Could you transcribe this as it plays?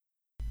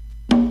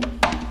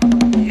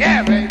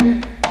Yeah,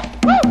 baby.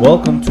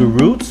 Welcome to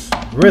Roots,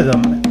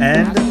 Rhythm,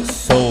 and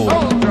Soul.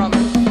 Soul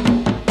drummers.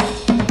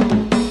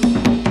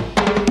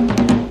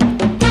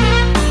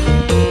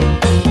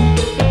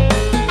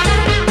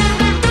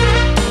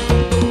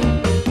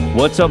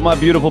 What's up, my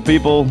beautiful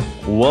people?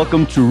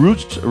 Welcome to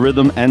Roots,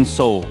 Rhythm, and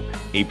Soul,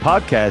 a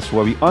podcast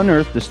where we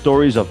unearth the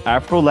stories of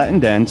Afro-Latin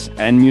dance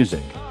and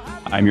music.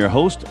 I'm your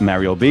host,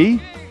 Mario B.,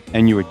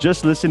 and you were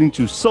just listening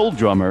to Soul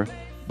Drummer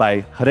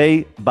by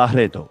Rey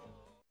Barreto.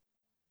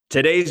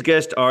 Today's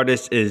guest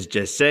artist is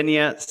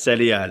Yesenia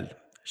Celial.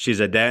 She's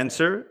a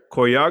dancer,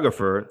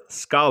 choreographer,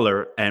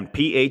 scholar, and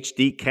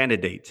PhD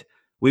candidate.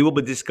 We will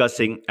be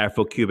discussing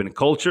Afro-Cuban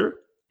culture,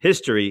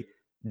 history,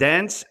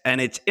 dance, and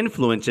its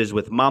influences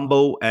with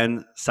mambo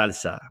and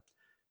salsa.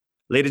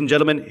 Ladies and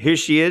gentlemen, here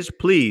she is.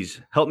 Please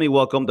help me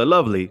welcome the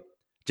lovely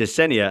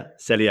Yesenia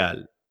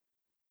Celial.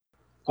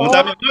 ¿Cómo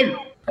estás, mi amor?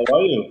 How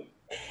are you?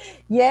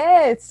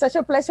 Yeah, it's such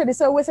a pleasure.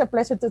 It's always a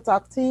pleasure to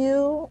talk to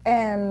you,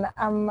 and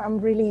I'm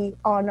really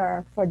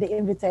honored for the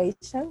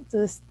invitation to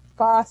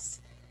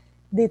discuss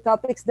the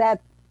topics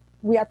that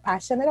we are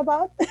passionate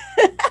about.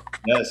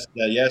 Yes.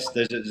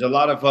 There's a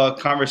lot of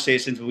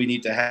conversations we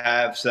need to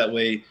have so that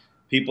way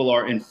people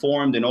are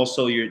informed, and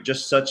also you're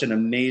just such an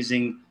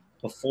amazing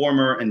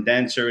performer and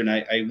dancer, and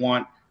I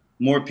want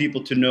more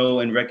people to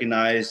know and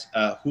recognize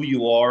who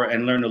you are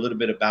and learn a little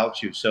bit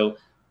about you. So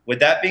with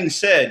that being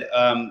said,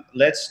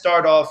 let's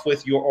start off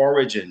with your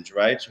origins,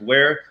 right?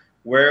 Where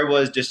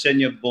was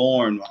Yesenia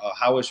born?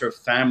 How was her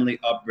family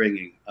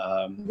upbringing?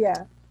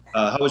 Yeah.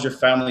 How was your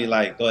family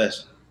like? Go ahead.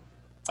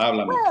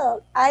 Háblame.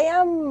 Well,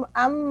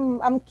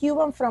 I'm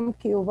Cuban from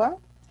Cuba.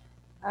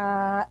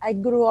 I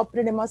grew up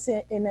pretty much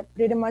in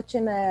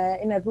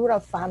a rural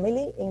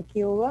family in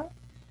Cuba.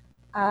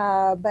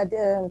 But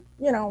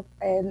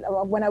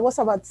when I was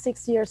about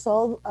 6 years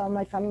old,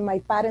 my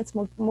parents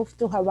moved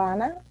to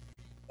Havana,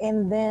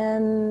 and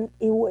then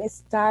it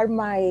started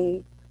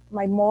my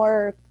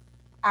more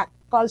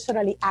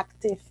culturally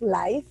active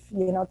life.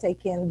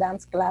 Taking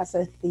dance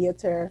classes,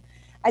 theater.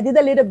 I did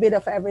a little bit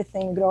of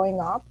everything growing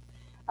up.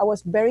 I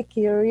was very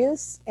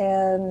curious,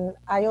 and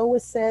I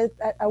always said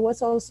I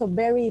was also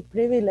very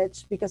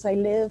privileged because I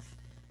live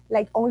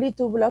like only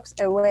 2 blocks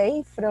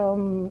away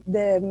from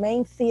the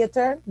main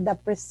theater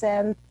that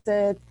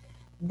presented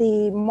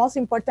the most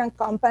important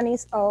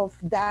companies of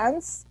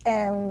dance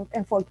and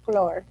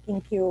folklore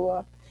in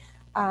Cuba.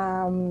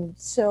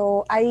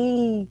 So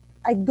I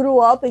grew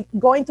up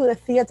going to the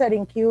theater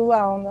in Cuba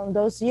on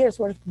those years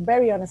were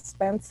very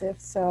inexpensive.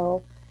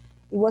 So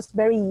it was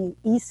very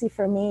easy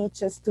for me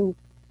just to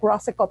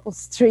cross a couple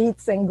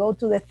streets and go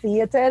to the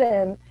theater.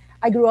 And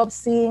I grew up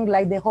seeing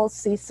like the whole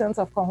seasons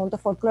of Conjunto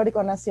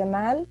Folclórico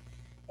Nacional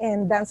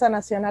and Danza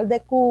Nacional de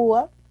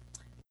Cuba.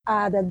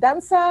 The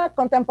danza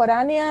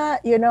contemporánea,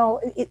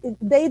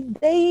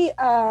 they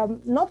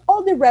not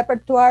all the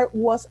repertoire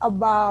was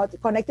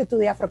connected to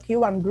the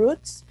Afro-Cuban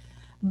roots,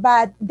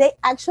 but they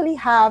actually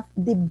have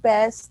the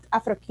best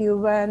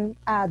Afro-Cuban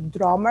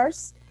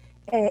drummers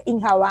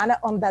in Havana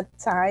on that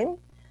time.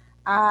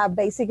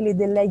 Basically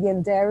the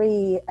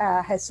legendary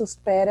Jesus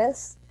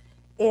Perez,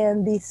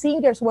 and the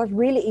singers was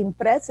really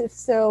impressive.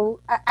 So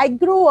I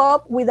grew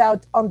up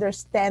without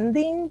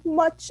understanding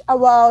much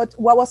about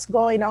what was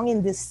going on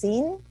in the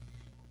scene,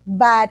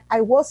 but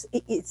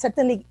it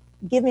certainly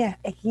gave me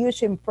a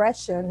huge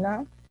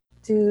impression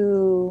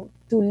to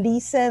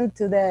listen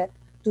to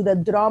the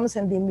drums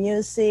and the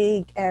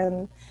music.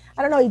 And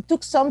I don't know, it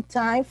took some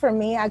time for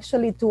me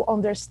actually to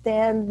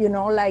understand,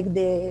 like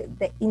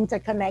the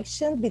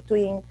interconnection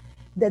between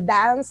the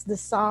dance, the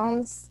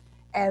songs,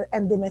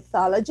 and the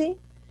mythology.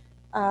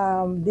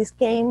 This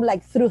came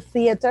like through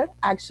theater.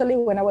 Actually,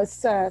 when I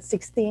was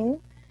 16,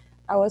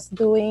 I was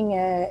doing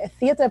a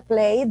theater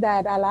play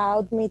that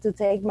allowed me to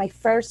take my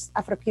first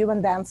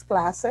Afro-Cuban dance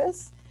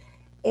classes.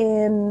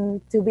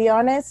 And to be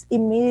honest,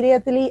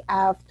 immediately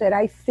after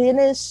I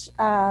finished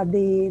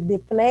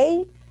the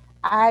play,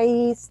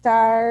 I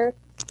start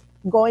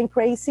going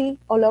crazy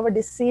all over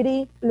the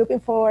city looking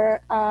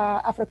for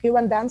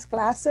Afro-Cuban dance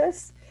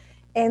classes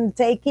and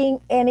taking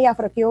any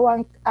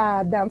Afro-Cuban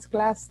dance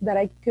class that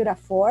I could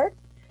afford.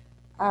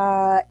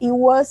 It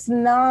was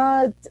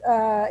not.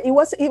 It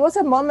was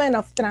a moment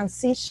of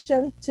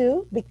transition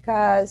too,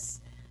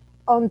 because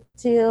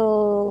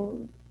until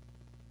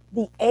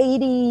the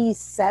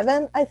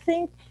 '87, I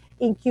think,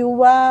 in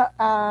Cuba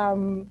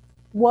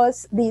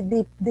was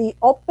the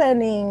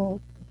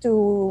opening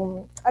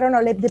to, I don't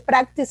know, like the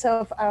practice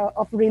of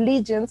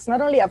religions,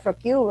 not only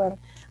Afro-Cuban,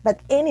 but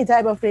any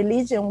type of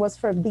religion was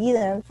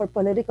forbidden for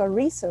political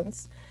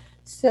reasons.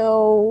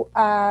 So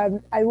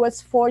I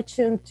was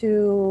fortunate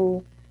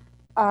to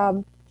I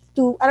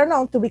don't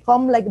know, to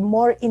become like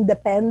more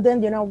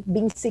independent,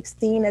 being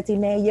 16, a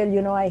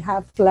teenager, I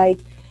have like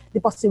the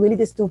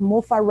possibilities to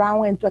move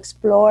around and to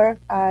explore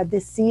the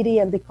city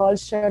and the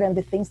culture and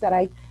the things that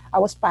I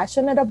was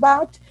passionate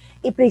about.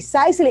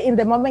 Precisely in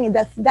the moment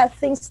that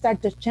things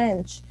start to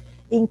change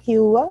in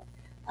Cuba.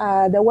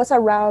 That was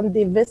around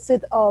the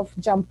visit of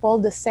Jean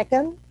Paul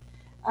II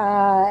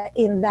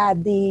in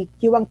that the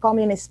Cuban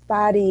Communist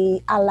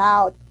Party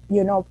allowed,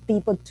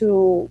 people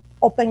to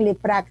openly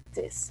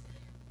practice.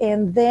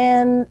 And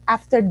then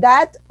after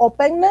that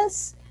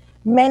openness,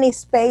 many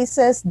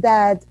spaces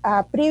that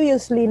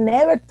previously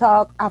never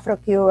taught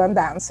Afro-Cuban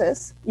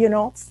dances,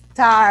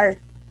 start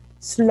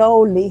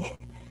slowly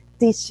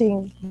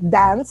teaching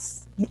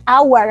dance,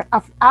 our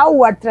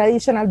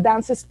traditional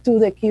dances to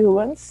the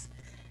Cubans.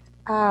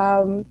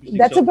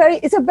 That's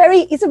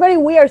it's a very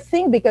weird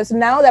thing, because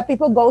now that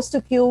people goes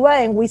to Cuba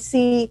and we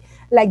see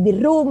like the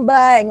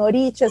rumba and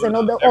orichas and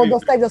all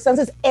those types of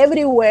dances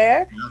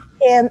everywhere,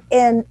 and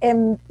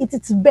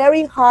it's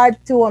very hard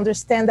to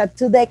understand that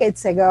 2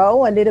 decades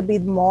ago, a little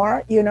bit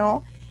more,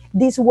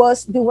 there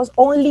was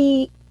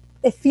only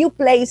a few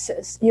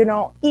places,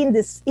 in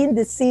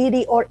the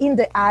city or in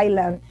the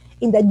island,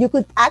 in that you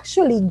could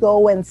actually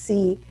go and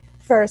see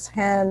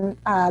firsthand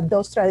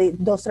those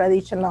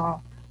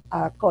traditional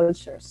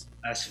cultures.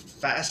 That's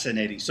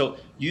fascinating. So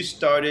you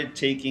started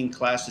taking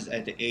classes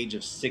at the age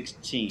of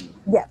 16.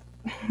 Yeah.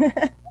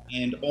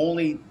 And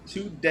only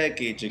 2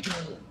 decades ago,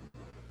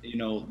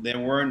 there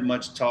weren't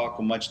much talk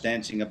or much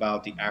dancing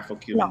about the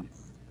Afro-Cuban. No.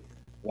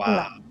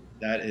 Wow. No.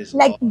 That is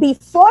like awesome.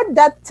 Before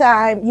that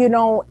time,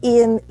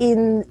 in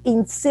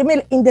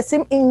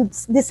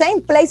the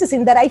same places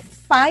in that I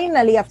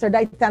finally, after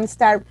that time,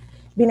 start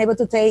being able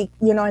to take,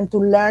 and to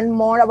learn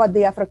more about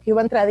the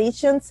Afro-Cuban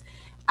traditions.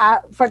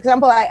 For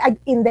example, I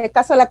in the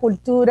Casa La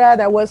Cultura,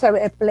 there was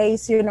a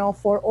place,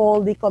 for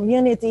all the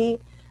community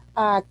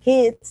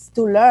kids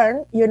to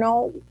learn.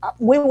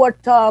 We were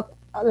taught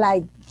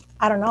like,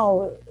 I don't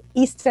know,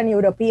 Eastern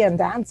European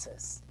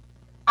dances.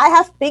 I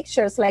have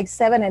pictures like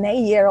 7 and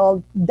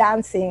 8-year-old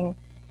dancing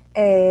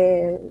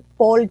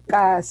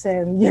polkas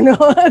and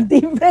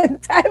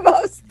different type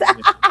of stuff.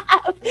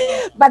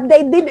 But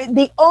they did,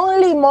 the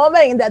only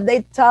moment that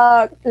they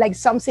taught like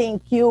something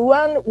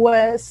Cuban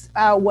was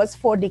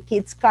for the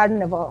kids'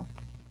 carnival.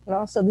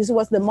 So this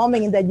was the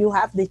moment in that you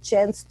have the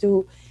chance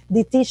to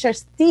the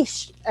teachers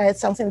teach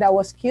something that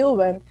was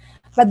Cuban.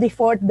 But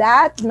before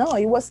that, no,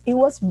 it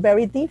was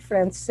very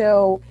different.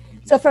 So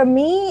for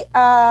me,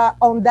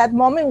 on that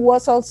moment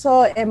was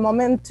also a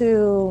moment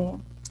to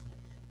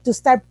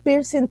start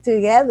piecing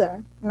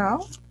together.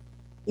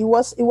 It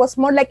was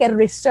more like a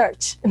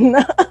research,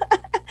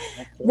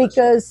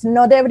 because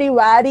not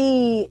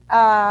everybody.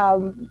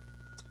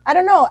 I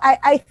don't know.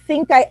 I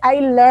think I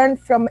learned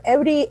from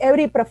every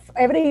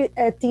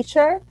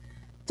teacher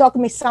taught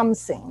me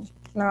something.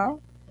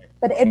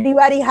 But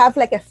everybody have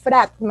like a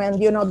fragment,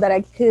 that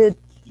I could.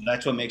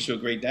 That's what makes you a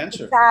great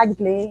dancer.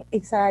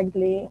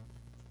 Exactly.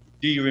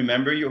 Do you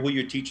remember who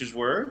your teachers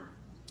were?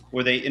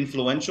 Were they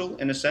influential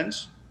in a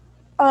sense?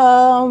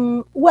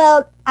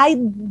 Well, I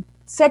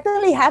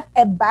certainly have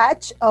a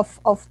batch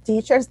of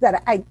teachers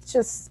that I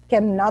just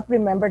cannot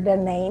remember their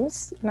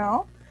names,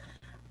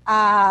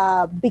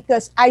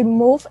 because I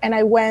moved and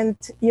I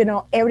went,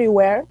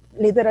 everywhere,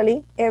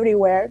 literally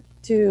everywhere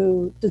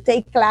to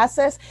take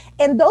classes.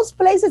 And those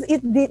places,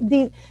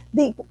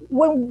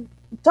 when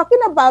talking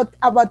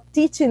about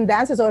teaching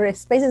dances or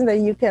spaces that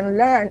you can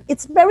learn,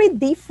 it's very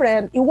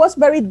different. It was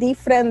very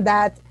different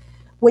that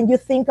when you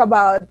think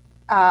about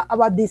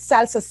the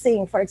salsa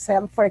scene, for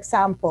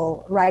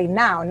example, right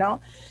now,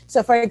 no?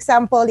 So for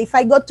example, if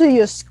I go to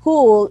your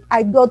school,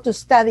 I go to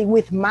study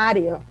with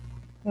Mario,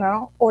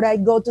 or I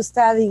go to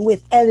study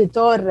with Eddie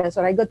Torres,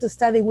 or I go to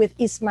study with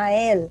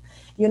Ismael,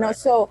 Right.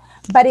 So,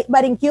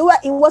 but in Cuba,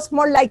 it was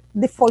more like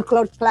the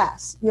folklore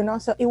class,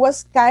 so it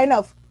was kind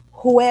of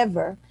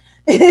whoever.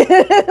 So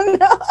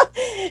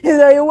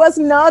it was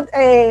not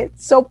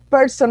so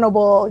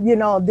personable,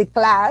 the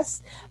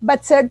class,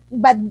 but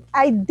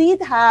I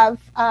did have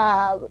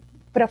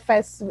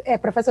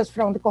professors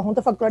from the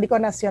Conjunto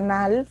Folclórico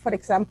Nacional, for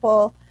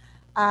example,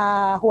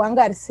 Juan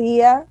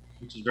Garcia.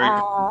 Which is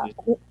very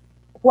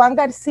Juan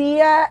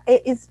Garcia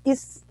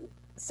is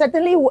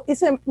certainly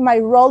my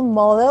role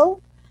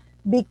model,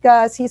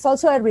 because he's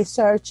also a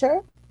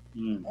researcher,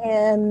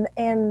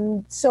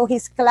 and so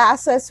his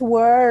classes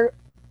were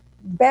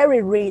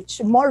very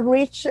rich,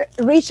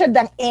 richer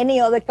than any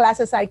other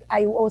classes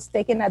I was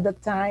taking at the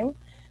time,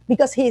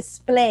 because he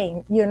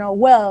explained,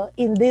 well,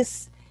 in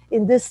this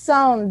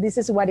sound, this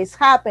is what is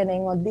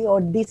happening,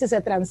 or this is a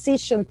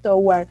transition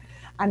toward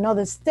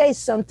another stage.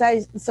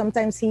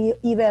 Sometimes he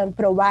even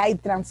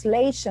provide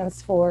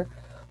translations for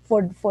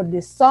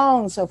the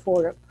songs, or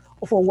for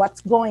what's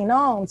going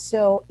on.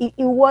 So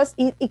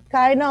it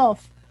kind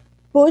of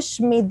pushed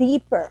me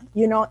deeper,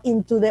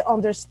 into the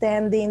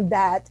understanding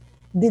that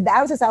the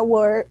dances I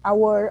was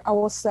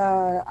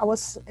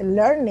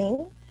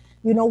learning,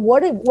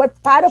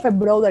 what part of a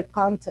broader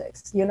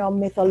context,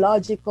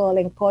 mythological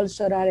and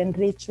cultural and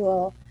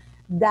ritual,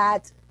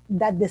 that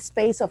the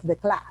space of the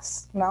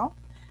class,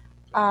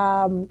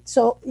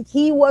 so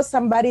he was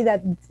somebody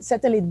that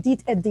certainly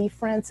did a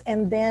difference.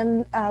 And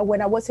then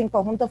when I was in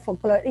Conjunto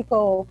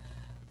Folclórico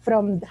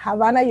from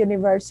Havana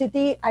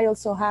University, I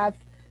also have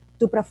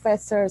 2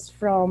 professors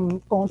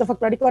from Conjunto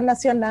Folclórico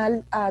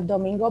Nacional,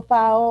 Domingo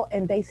Pao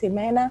and Daisy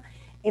Mena,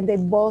 and they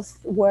both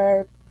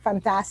were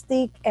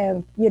fantastic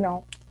and,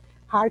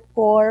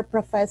 hardcore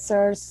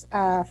professors,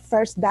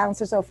 first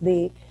dancers of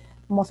the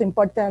most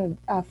important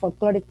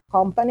folkloric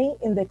company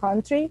in the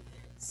country.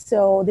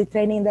 So the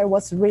training there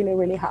was really,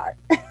 really hard.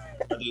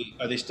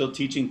 Are they still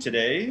teaching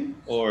today,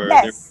 or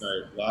they're Yes.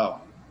 retired?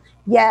 Wow.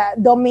 Yeah,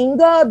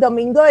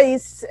 Domingo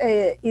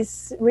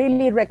is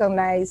really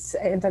recognized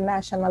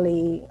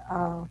internationally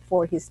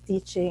for his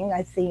teaching.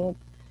 I think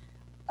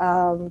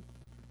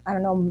I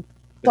don't know,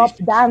 But he's top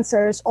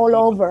dancers all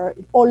over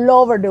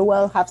the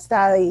world have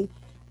studied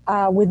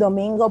with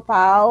Domingo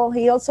Pao.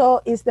 He also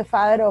is the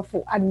father of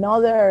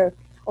another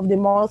of the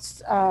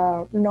most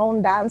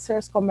known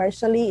dancers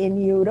commercially in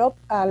Europe.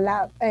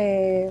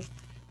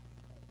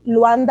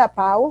 Luanda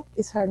Pau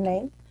is her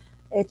name.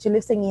 She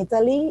lives in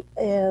Italy,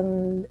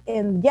 and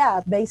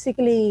yeah,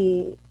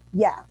 basically,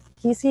 yeah,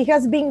 he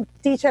has been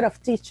teacher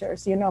of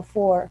teachers,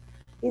 for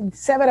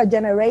several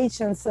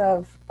generations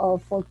of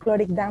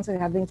folkloric dancers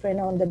have been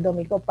trained under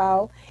Domingo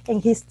Pau,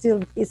 and he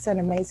still is an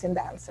amazing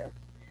dancer.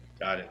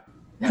 got it.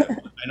 Got it.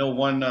 I know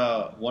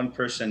one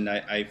person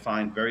I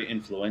find very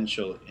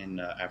influential in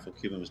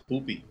Afro-Cuban was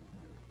Pupi.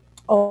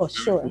 Oh, Remember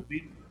sure, Pupi?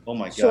 Oh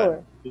my God,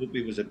 sure.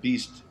 Pupi was a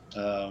beast.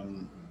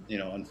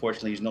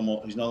 Unfortunately, he's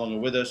no longer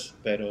with us,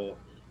 but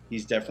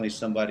he's definitely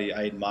somebody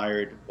I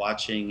admired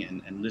watching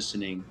and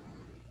listening,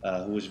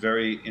 who was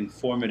very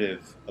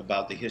informative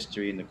about the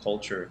history and the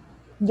culture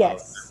of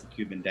Yes.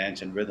 Afro-Cuban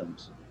dance and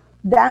rhythms.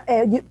 But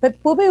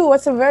Pupi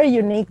was a very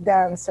unique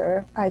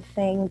dancer. I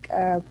think,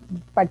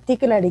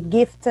 particularly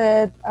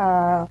gifted,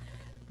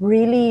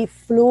 really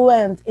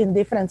fluent in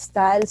different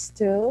styles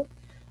too.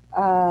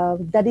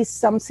 That is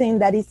something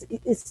that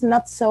is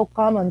not so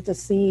common to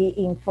see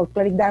in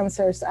folkloric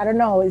dancers. I don't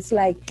know. It's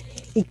like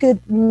he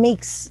could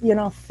mix,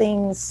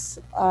 things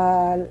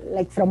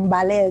like from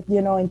ballet,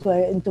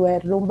 into a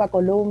rumba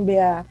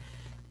Columbia,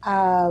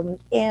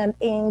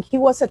 and he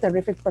was a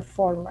terrific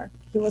performer.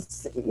 He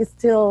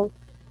still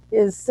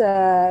his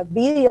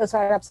videos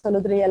are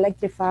absolutely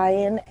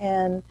electrifying,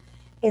 and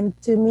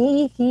to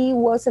me he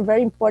was a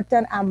very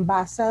important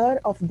ambassador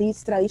of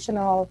this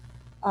traditional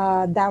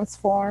dance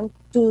form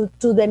to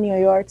the New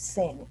York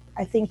scene.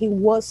 I think he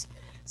was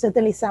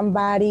certainly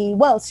somebody.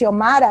 Well,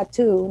 Xiomara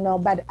too,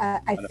 but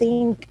I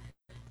think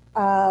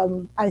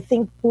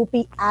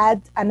Pupi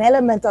add an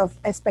element of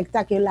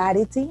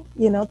spectacularity,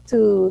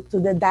 to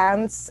the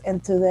dance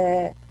and to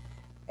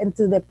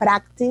the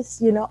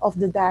practice, of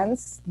the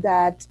dance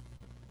that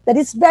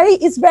is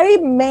very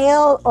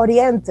male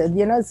oriented.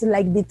 It's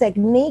like the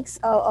techniques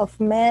of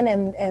men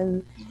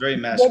and He's very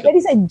there masculine.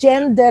 is a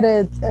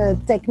gendered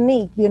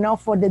technique,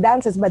 for the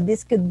dances, but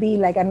this could be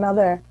like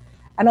another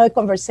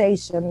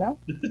conversation, no?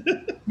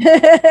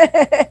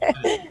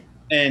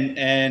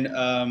 And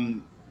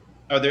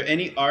are there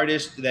any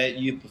artists that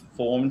you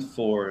performed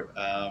for,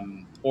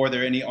 or are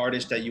there any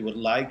artists that you would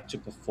like to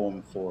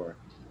perform for,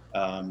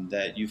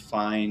 that you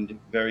find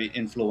very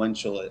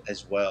influential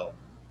as well?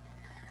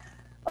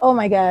 Oh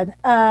my God.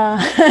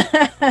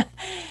 And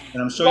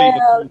I'm sure you Well,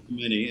 performed for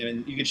many,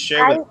 and you could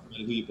share with I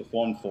me who you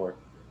performed for.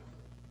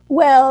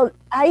 well,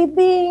 I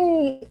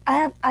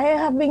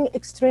have been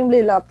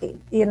extremely lucky,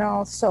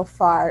 so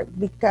far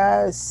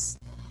because,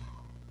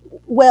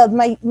 well,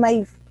 my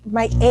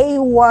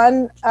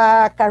A1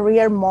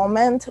 career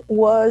moment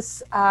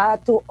was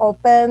to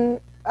open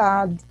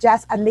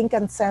Jazz at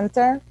Lincoln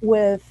Center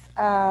with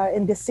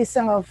in the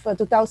season of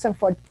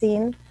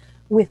 2014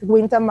 with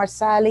Wynton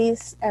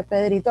Marsalis,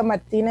 Pedrito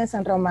Martinez,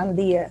 and Roman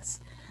Diaz.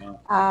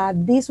 Wow.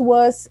 This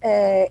was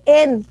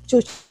in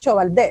Chucho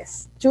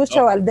Valdez. Chucho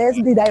Oh, Valdez,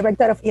 the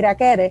director of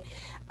Irakere.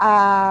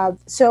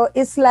 So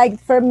it's like,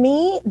 for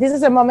me, this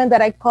is a moment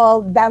that I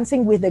call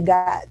dancing with the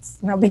gods,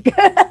 because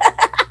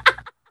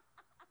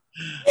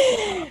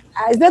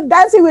it's not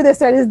dancing with the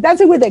stars, it's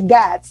dancing with the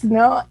gods,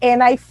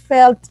 And I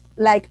felt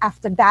like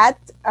after that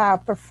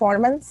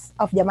performance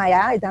of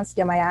Yamaya, I danced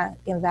Yamaya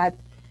in that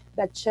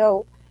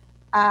show.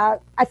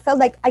 I felt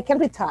like I can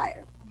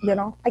retire.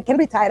 I can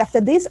retire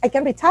after this. I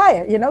can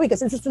retire.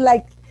 Because it's just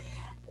like,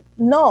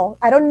 no,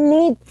 I don't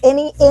need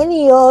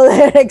any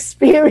other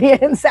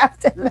experience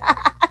after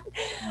that.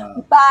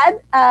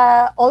 But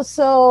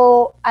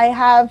also, I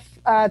have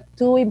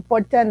two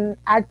important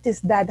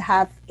artists that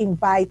have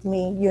invited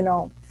me,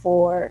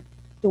 to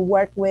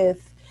work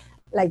with.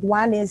 Like,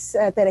 one is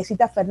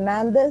Teresita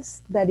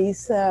Fernandez, that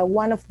is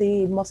one of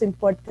the most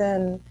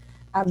important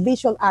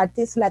visual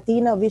artists,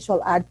 Latino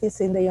visual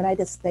artists in the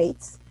United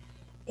States.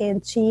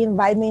 And she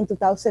invited me in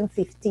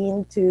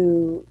 2015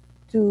 to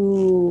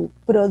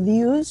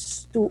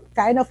produce, to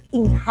kind of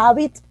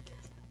inhabit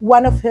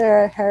one of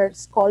her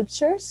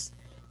sculptures.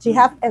 She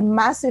have a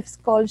massive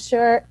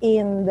sculpture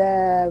in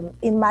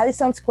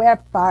Madison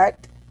Square Park.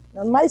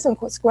 Madison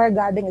Square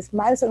Garden is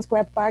Madison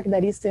Square Park,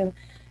 that is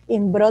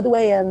in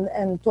Broadway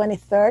and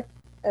 23rd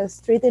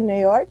Street in New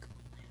York,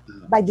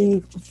 by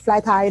the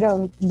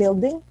Flatiron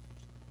building.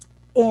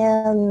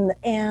 And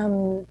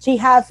she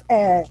have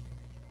a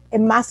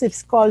massive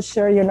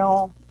sculpture,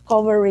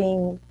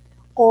 covering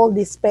all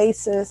the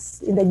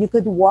spaces that you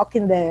could walk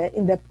in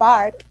the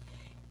park.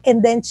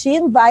 And then she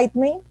invited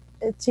me.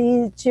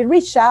 She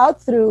reached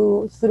out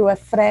through a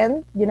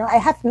friend. You know, I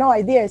have no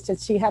idea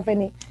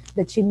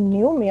that she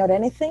knew me or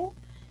anything.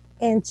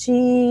 And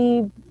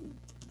she,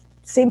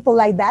 simple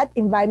like that,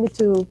 invited me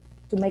to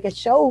make a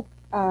show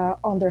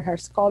under her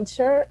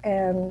sculpture.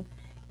 And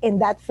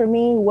that for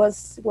me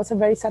was a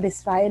very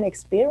satisfying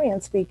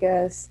experience,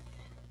 because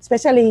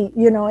especially,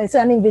 you know, it's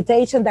an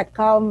invitation that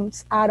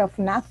comes out of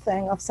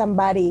nothing, of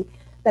somebody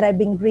that I've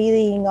been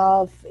reading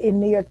of in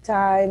New York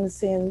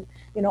Times, in,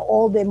 you know,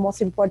 all the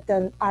most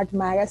important art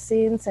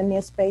magazines and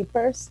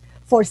newspapers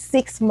for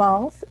 6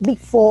 months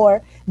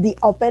before the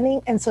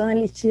opening, and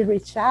suddenly she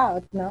reached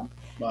out, no?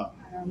 Wow.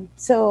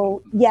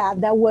 So yeah,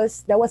 that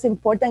was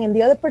important. And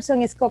the other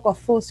person is Coco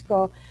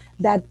Fusco,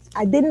 that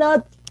I did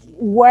not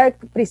work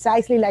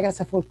precisely like as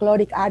a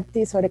folkloric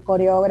artist or a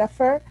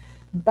choreographer,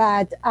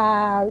 but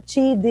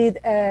she did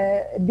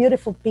a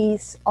beautiful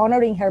piece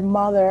honoring her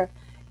mother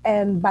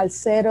and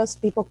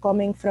balseros, people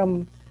coming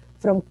from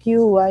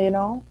Cuba, you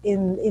know,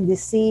 in the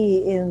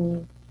sea,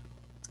 in,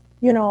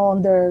 you know,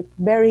 under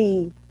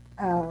very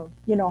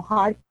you know,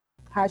 harsh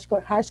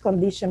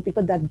condition,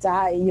 people that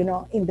die, you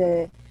know, in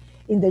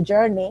the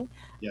journey.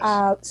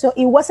 Yes. So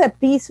it was a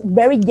piece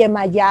very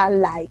Yemayá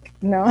like,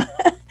 you know.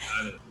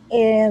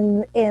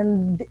 And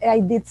I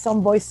did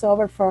some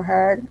voiceover for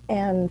her,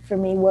 and for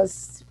me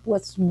was a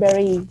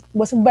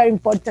very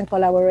important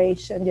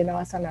collaboration, you know,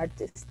 as an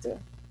artist too.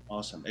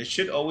 Awesome. It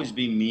should always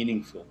be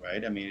meaningful,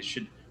 right? I mean, it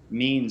should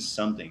mean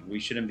something. We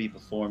shouldn't be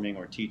performing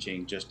or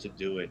teaching just to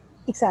do it.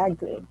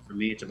 Exactly. For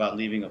me, it's about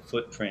leaving a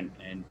footprint,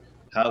 and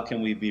how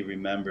can we be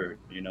remembered?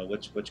 You know,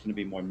 what's going to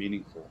be more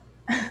meaningful?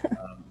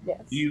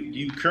 Yes. Do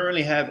you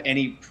currently have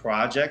any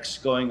projects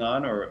going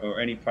on, or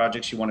any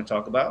projects you want to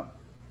talk about?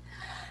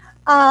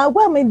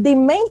 Well, I mean, the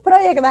main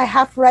project I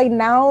have right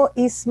now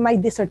is my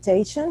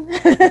dissertation.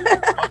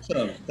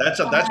 Awesome. That's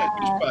a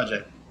huge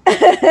project.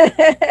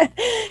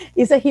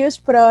 It's a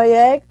huge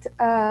project.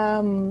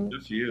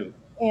 Good for you.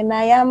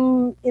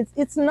 And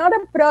it's not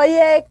a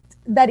project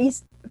that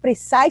is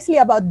precisely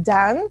about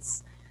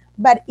dance,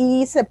 but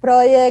it's a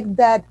project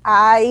that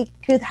I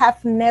could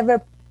have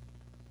never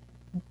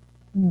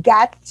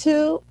got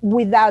to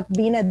without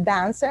being a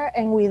dancer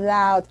and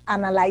without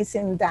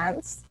analyzing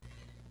dance.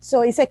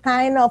 So it's a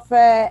kind of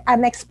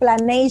an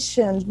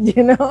explanation,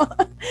 you know,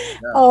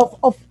 Yeah.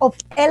 of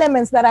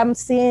elements that I'm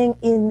seeing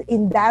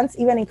in dance,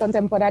 even in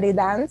contemporary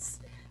dance.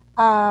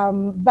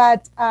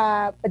 But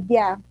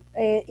yeah,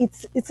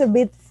 it's a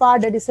bit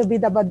farther. It's a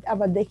bit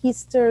about the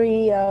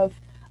history of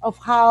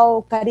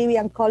how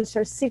Caribbean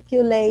culture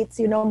circulates,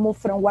 you know, move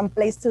from one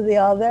place to the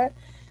other,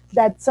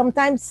 that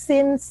sometimes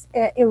seems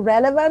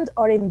irrelevant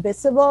or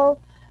invisible,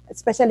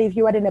 especially if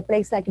you are in a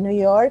place like New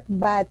York.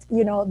 But,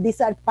 you know,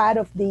 these are part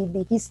of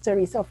the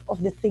histories of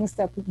the things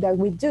that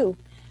we do,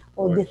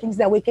 or the things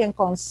that we can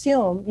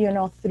consume, you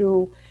know,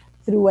 through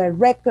a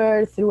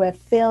record, through a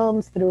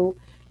film, through,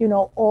 you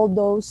know, all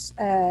those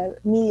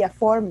media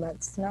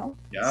formats, no?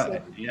 Yeah,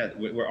 So, yeah.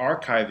 We're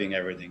archiving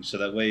everything, so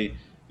that way,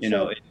 you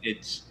know, sure.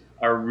 it's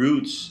our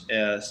roots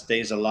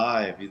stays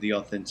alive. The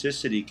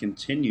authenticity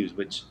continues,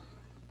 which,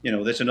 you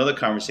know, that's another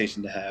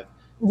conversation to have.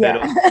 But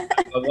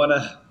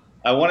Yeah.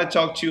 I wanna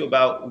talk to you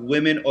about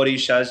women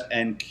orishas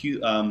and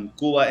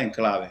Cuba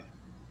Enclave.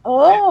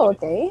 Oh,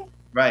 okay.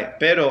 Right.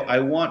 Pero I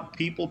want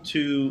people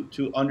to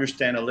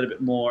understand a little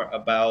bit more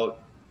about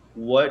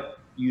what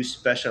you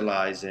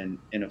specialize in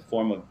a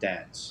form of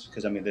dance.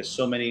 Because I mean, there's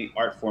so many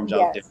art forms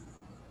out there. Yes.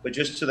 But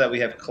just so that we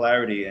have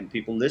clarity, and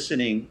people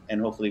listening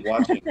and hopefully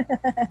watching,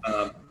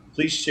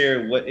 please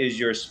share what is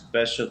your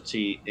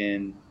specialty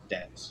in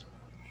dance.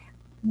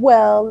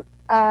 Well,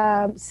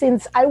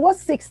 since I was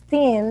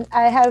 16,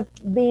 I have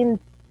been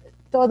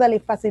totally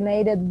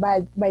fascinated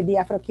by the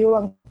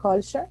Afro-Cuban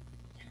culture.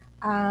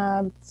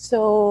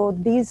 So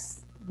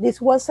this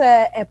was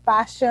a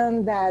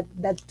passion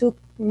that took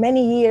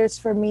many years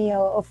for me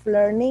of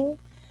learning.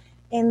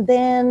 And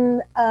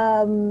then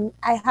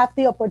I have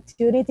the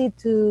opportunity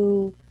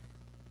to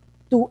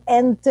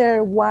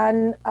enter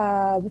one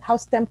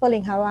house temple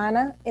in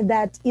Havana, and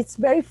that it's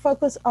very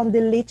focused on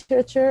the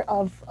literature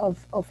of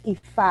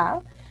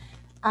Ifa.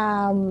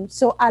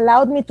 So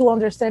allowed me to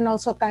understand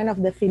also kind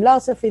of the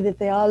philosophy, the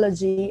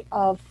theology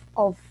of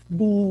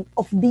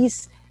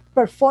these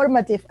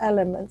performative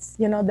elements,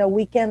 you know, that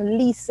we can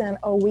listen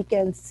or we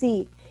can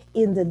see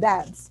in the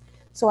dance.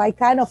 So I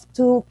kind of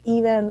took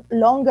even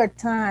longer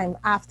time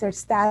after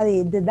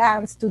studying the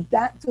dance to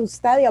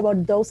study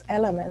about those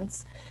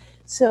elements.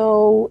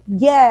 So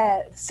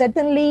yeah,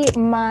 certainly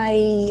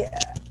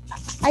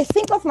I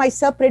think of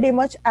myself pretty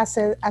much as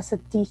a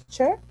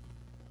teacher.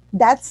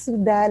 That's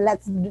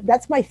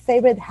my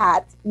favorite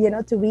hat, you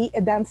know, to be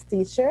a dance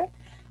teacher.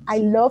 I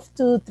love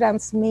to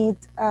transmit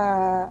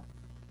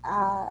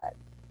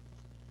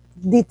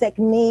the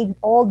technique,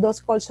 all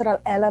those cultural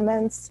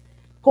elements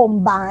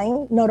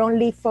combined, not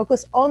only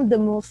focus on the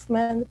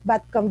movement,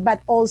 but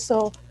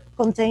also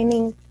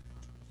containing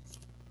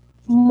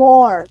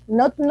more,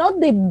 not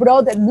the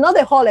broader, not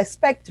the whole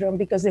spectrum,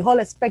 because the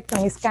whole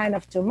spectrum is kind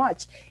of too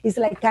much. It's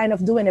like kind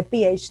of doing a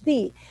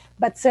PhD,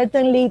 but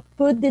certainly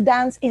put the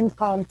dance in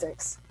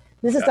context.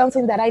 This is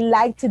something that I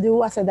like to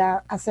do as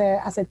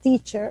a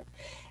teacher.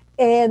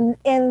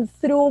 And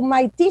through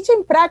my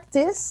teaching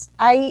practice,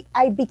 I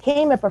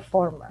became a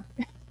performer.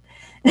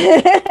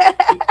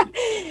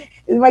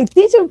 My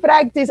teaching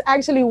practice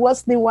actually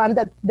was the one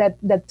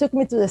that took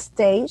me to the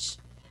stage.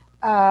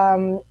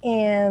 And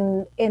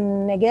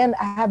again,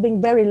 I have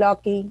been very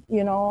lucky,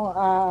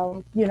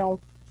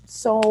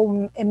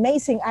 so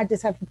amazing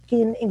artists have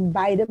been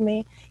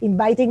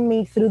inviting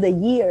me through the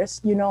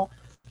years,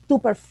 to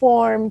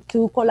perform,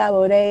 to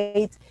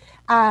collaborate.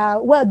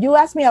 Well, you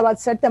asked me about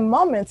certain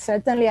moments.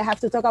 Certainly, I have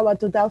to talk about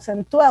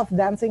 2012,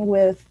 dancing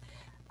with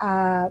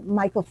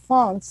Michael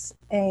Fonts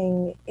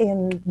in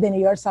the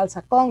New York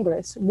Salsa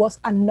Congress was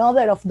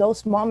another of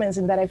those moments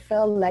in that I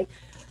felt like,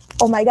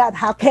 oh my God,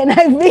 how can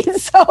I be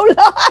so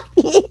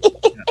lucky?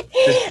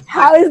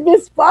 How is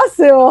this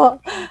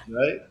possible?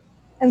 Right?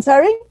 I'm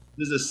sorry?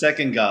 This is the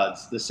second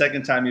gods, the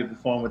second time you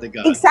perform with the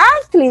gods.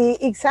 Exactly.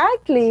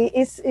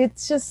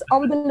 It's just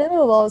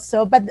unbelievable.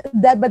 So, but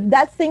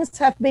that things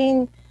have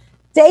been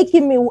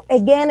taking me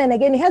again and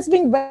again. It has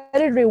been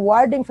very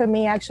rewarding for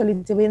me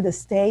actually to be in the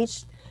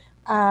stage.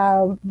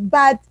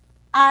 But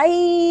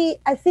I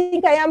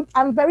think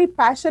I'm very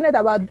passionate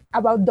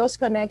about those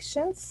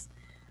connections,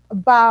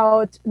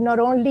 about not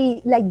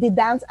only like the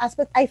dance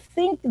aspect. I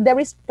think there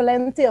is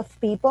plenty of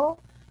people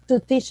to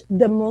teach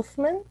the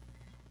movement.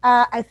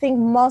 I think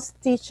most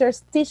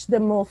teachers teach the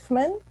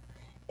movement,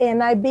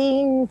 and I've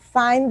been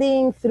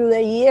finding through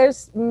the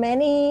years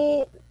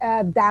many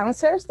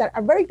dancers that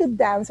are very good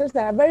dancers,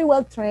 that are very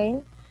well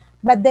trained,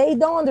 but they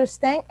don't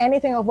understand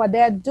anything of what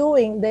they are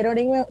doing. They don't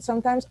even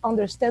sometimes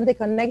understand the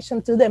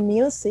connection to the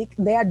music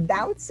they are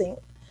dancing.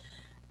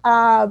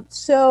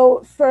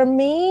 So for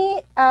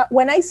me,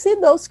 when I see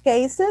those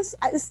cases,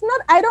 it's not,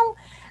 I don't,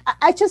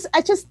 I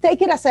just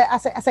take it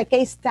as a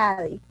case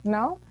study,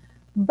 no?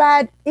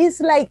 But it's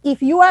like,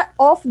 if you are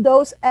off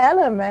those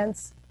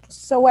elements,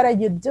 so what are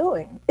you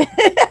doing?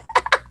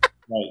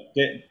 Right.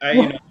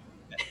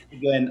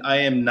 Again, I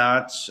am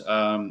not,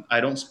 I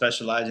don't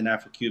specialize in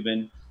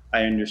Afro-Cuban.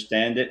 I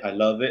understand it. I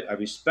love it. I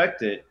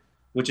respect it,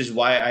 which is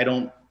why I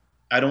don't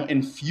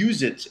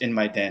infuse it in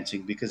my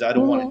dancing, because I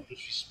don't want to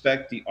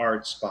disrespect the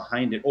arts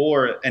behind it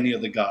or any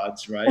of the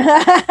gods, right?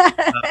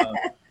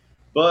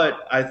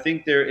 But I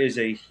think there is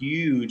a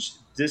huge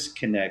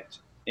disconnect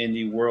in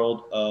the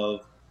world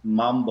of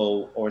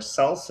mambo or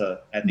salsa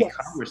at the Yes.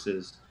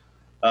 congresses.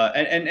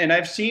 And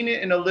I've seen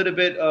it in a little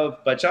bit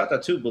of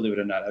bachata too, believe it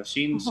or not. I've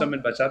seen some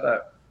in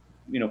bachata,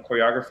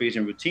 choreographies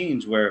and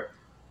routines where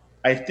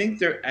I think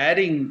they're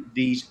adding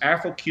these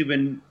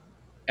Afro-Cuban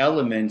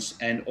elements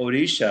and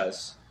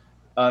orishas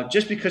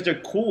just because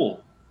they're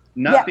cool,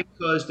 not Yeah,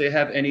 because they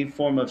have any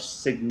form of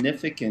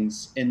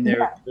significance in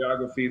their yeah,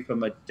 choreography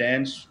from a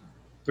dance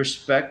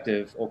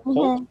perspective or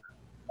culture, mhm,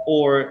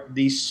 or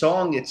the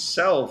song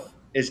itself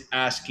is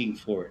asking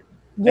for it.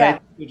 And I yeah,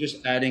 think we're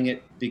just adding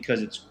it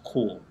because it's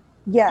cool.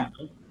 You yeah.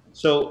 know?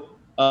 So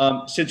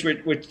since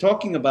we're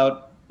talking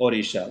about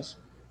orishas,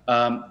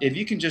 if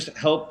you can just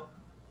help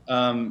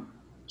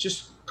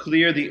just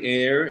clear the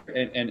air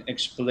and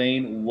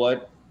explain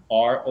what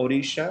are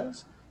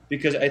orishas,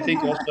 because I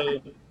think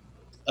also,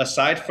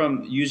 aside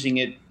from using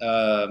it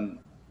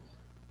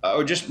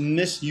or just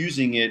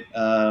misusing it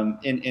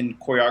in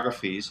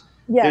choreographies,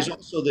 Yeah, there's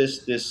also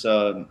this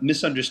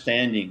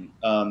misunderstanding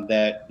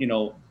that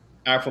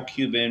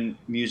Afro-Cuban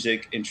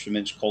music,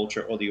 instruments,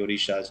 culture, or the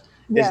orishas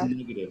is yeah,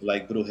 negative,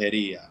 like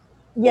brujeria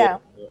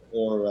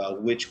or yeah,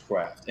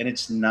 witchcraft, and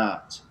it's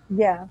not.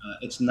 yeah.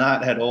 It's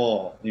not at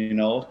all,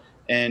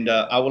 And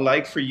I would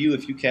like for you,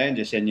 if you can,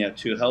 Yesenia,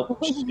 to help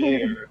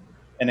share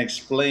and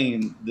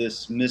explain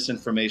this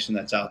misinformation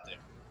that's out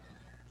there.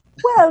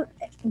 Well,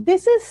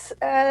 this is,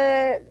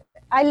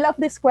 I love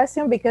this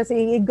question because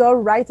it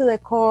goes right to the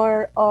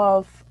core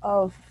of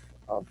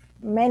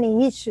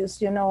many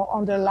issues,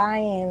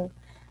 underlying.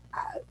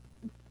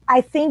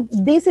 I think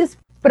this is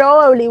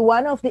probably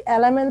one of the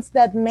elements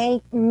that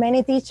make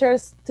many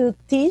teachers to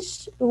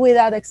teach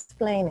without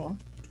explaining,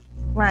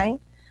 right?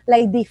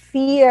 Like the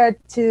fear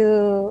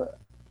to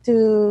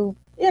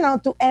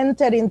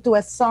enter into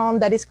a zone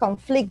that is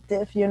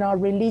conflictive,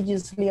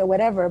 religiously or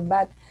whatever.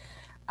 But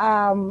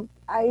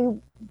I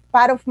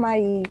part of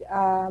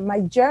my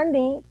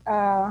journey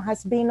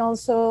has been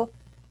also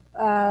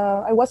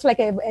I was like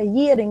a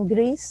year in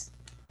Greece,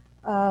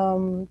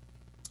 um,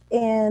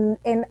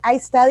 and I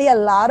study a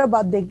lot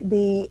about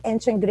the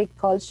ancient Greek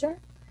culture.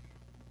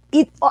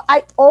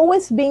 I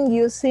always been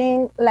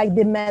using like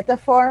the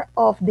metaphor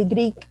of the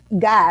Greek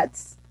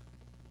gods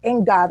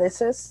and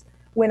goddesses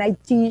when I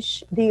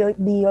teach the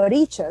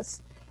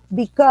orishas,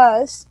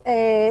 because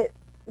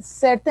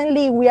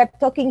certainly we are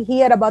talking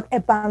here about a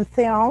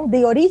pantheon,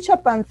 the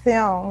Orisha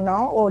pantheon,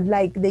 no, or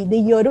like the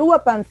Yoruba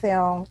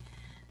pantheon,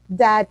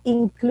 that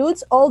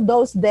includes all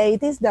those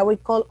deities that we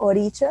call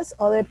orishas.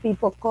 Other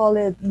people call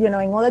it, in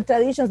other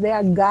traditions, they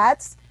are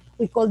gods.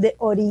 We call the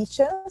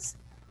orishas.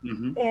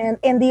 Hmm.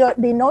 And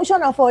the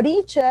notion of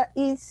orisha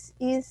is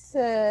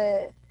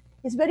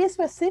It's very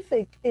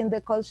specific in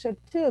the culture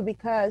too,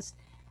 because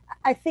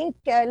I think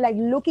like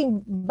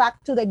looking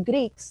back to the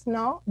Greeks,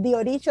 no, the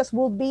Orishas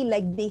will be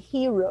like the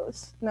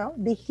heroes, no?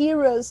 The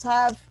heroes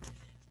have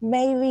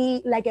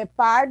maybe like a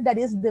part that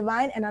is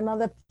divine and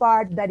another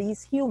part that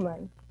is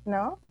human,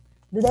 no?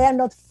 They are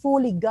not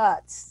fully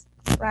gods,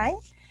 right?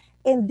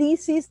 And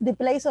this is the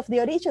place of the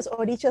Orishas.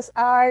 Orishas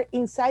are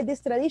inside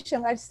this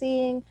tradition are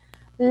seen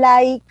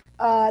like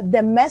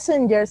the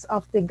messengers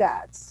of the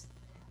gods.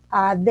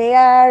 They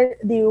are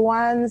the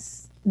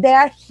ones, they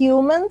are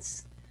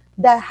humans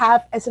that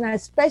have as a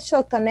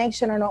special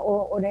connection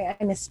or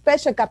a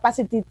special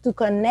capacity to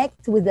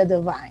connect with the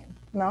divine,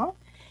 no?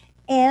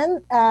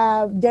 And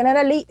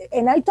generally,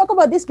 and I talk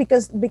about this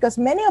because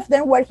many of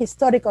them were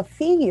historical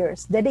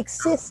figures that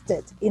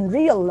existed in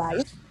real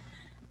life,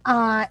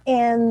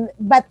 and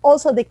but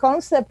also the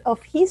concept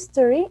of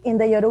history in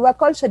the Yoruba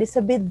culture is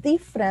a bit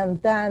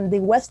different than the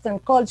Western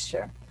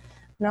culture.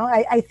 No,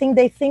 I think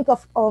they think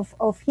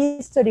of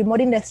history more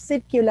in a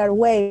circular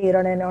way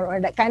or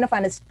kind of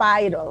a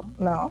spiral.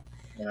 No,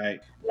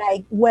 Right.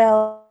 like,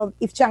 well,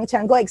 if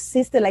Chango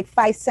existed like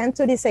 5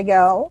 centuries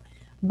ago,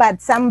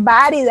 but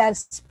somebody that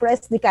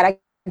expressed the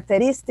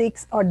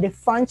characteristics or the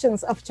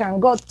functions of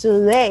Chango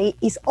today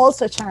is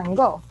also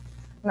Chango.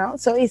 No?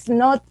 So it's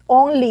not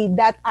only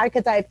that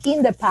archetype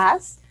in the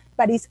past,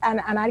 but it's an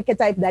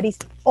archetype that is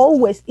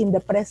always in the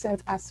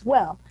present as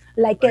well,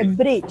 like a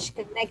bridge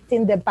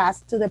connecting the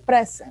past to the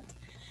present.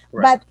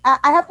 Correct. But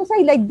I have to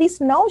say, like, these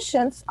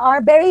notions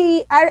are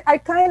are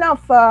kind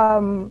of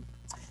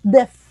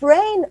the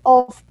frame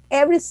of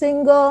every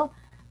single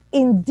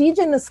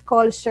indigenous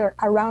culture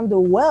around the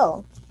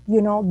world.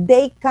 You know,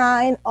 they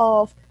kind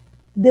of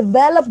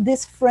develop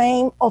this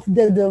frame of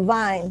the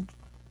divine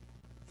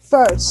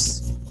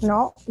first.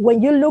 No,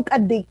 when you look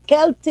at the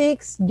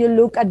Celtics, you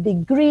look at the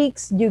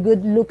Greeks, you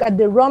could look at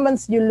the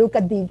Romans, you look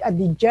at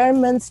the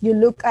Germans, you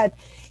look at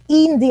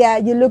India,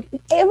 you look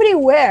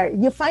everywhere,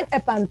 you find a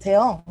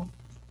pantheon,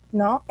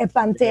 no, a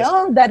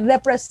pantheon that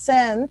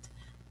represent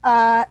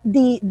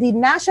the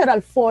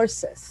natural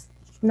forces,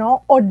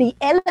 no, or the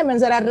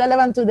elements that are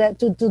relevant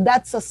to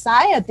that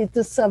society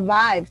to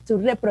survive, to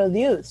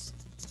reproduce,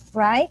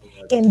 right?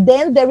 And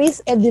then there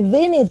is a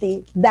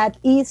divinity that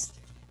is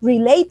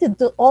related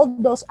to all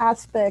those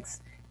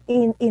aspects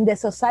in the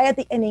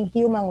society and in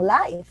human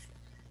life.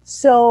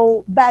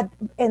 So, but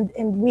and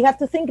we have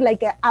to think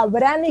like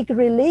Abrahamic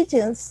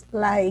religions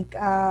like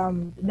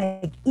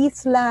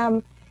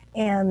Islam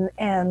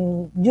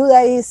and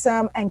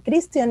Judaism and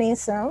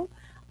Christianism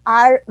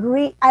are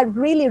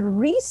really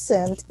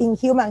recent in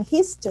human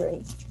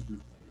history.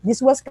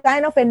 This was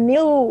kind of a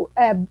new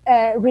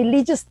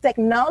religious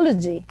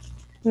technology,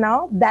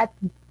 no, that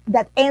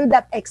ended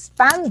up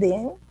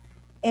expanding.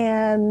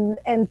 And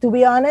to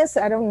be honest,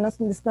 I don't know,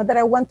 it's not that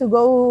I want to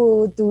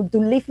go to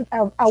leave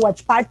our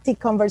party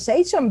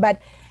conversation,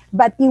 but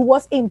it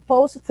was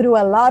imposed through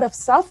a lot of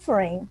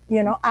suffering,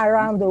 you know,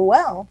 around the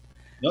world.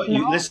 No,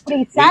 you listen.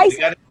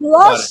 Precisely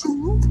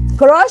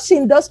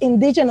crushing those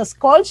indigenous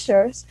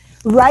cultures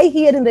right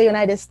here in the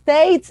United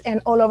States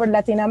and all over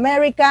Latin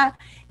America.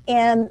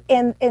 And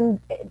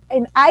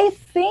I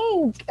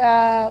think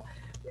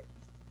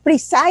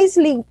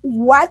precisely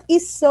what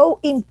is so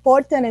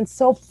important and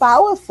so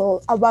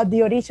powerful about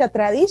the Orisha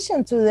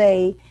tradition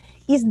today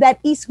is that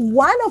it's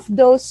one of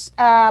those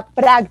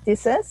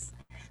practices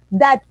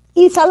that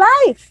is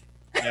alive.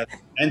 Yes.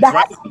 And that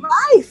has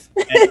thriving. survived.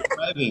 And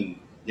thriving.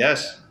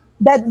 Yes.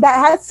 that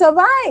has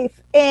survived.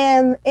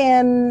 And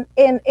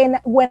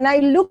when I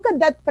look at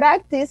that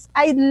practice,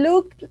 I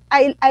look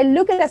at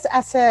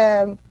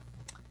it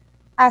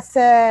as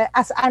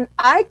an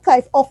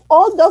archive of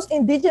all those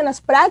indigenous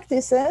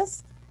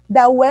practices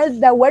that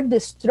were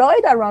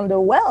destroyed around the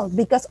world,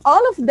 because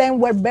all of them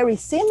were very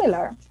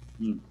similar.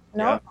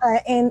 No,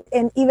 and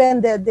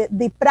even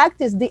the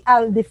practice,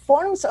 the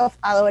forms of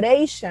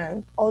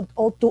adoration or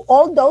to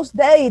all those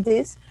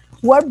deities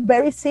were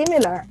very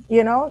similar.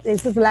 You know,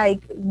 this is like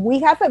we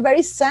have a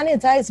very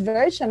sanitized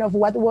version of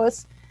what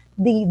was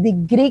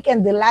the Greek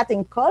and the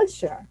Latin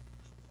culture.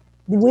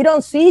 We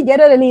don't see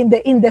generally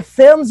in the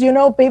films, you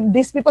know,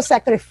 these people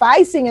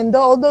sacrificing and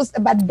all those,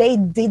 but they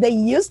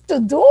used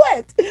to do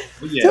it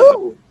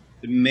too.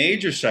 The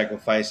major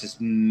sacrifices,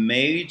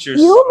 major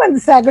human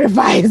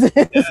sacrifices.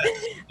 Yes,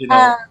 you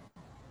know,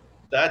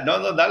 dale.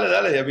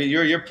 I mean,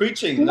 you're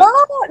preaching. No.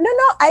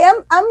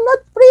 I'm not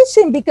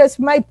preaching, because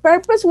my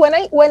purpose when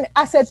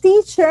as a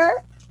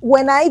teacher,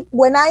 when I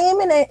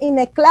am in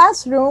a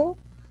classroom,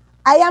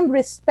 I am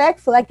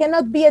respectful. I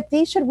cannot be a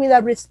teacher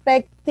without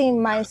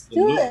respecting my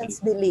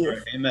students'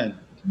 belief. Amen.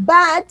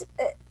 But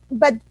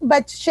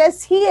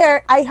just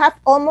here, I have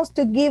almost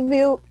to give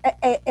you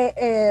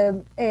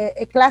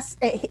a class,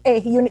 a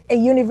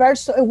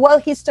universal, a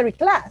world history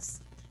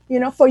class, you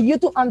know, for you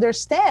to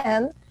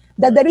understand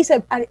that there is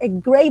a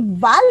great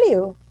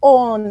value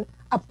on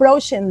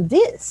approaching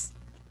this,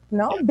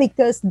 no,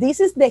 because this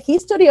is the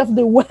history of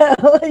the world,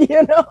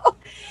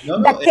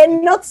 No, that no,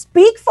 cannot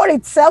speak for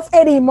itself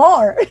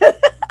anymore.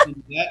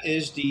 and that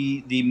is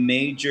the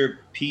major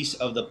piece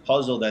of the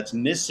puzzle that's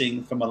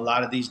missing from a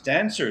lot of these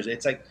dancers.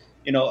 It's like,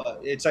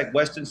 it's like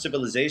Western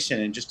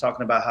civilization, and just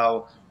talking about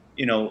how,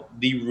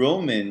 the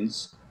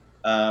Romans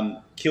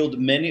killed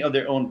many of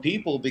their own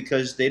people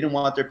because they didn't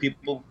want their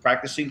people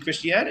practicing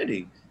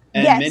Christianity,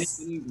 and many, Yes,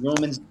 many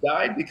Romans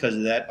died because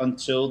of that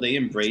until they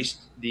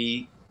embraced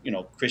the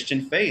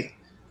Christian faith.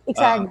 Um,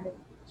 exactly.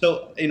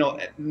 so,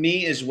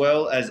 me as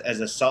well as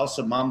a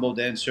salsa mambo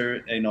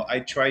dancer, I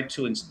try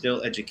to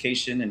instill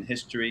education and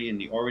history and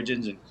the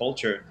origins and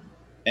culture.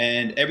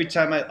 And every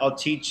time I'll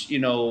teach,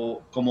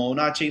 como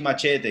una chi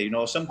machete,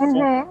 some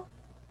form Hmm.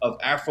 of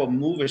Afro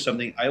move or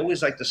something, I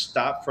always like to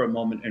stop for a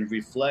moment and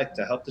reflect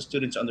to help the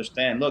students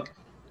understand. Look,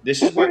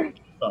 this is where it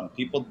came from.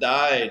 People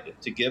died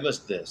to give us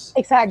this. So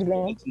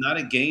Exactly, it's not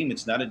a game.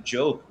 It's not a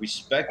joke.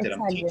 Respect it. I'm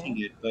exactly. teaching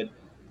it, but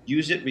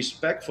use it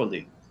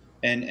respectfully.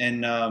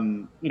 And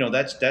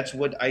that's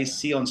what I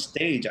see on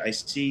stage. I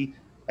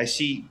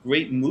see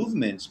great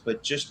movements,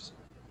 but just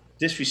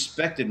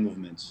disrespected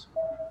movements.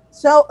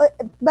 So,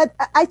 but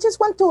I just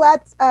want to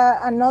add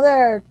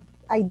another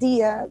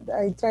idea.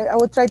 I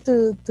will try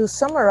to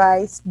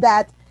summarize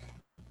that,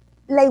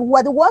 like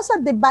what was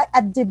at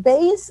the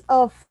base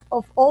of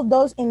all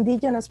those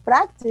indigenous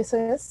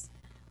practices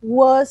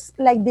was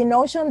like the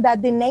notion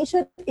that the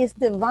nature is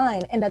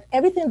divine and that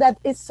everything that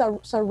is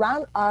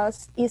surround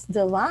us is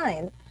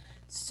divine.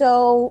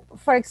 So,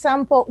 for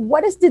example,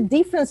 what is the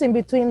difference in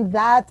between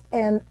that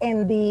and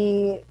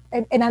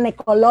an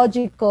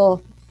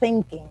ecological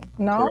thinking?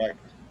 No, Correct.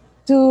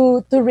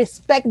 to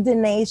respect the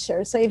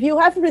nature. So if you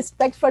have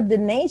respect for the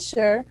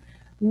nature,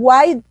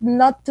 why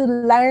not to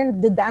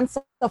learn the dance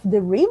of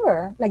the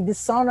river, like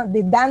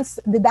the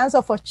dance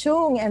of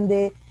Ochun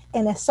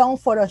and a song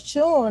for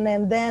Ochun,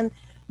 and then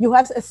you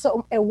have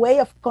a way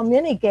of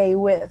communicate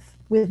with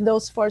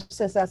those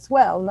forces as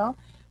well, no?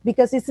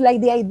 Because it's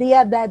like the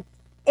idea that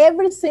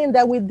everything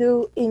that we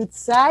do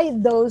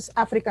inside those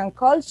African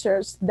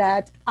cultures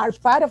that are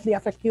part of the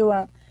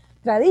Afro-Cuban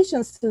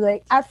traditions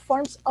today are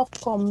forms of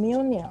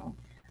communion, are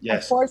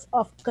Yes. forms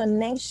of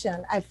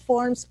connection, are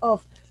forms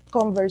of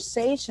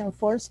conversation,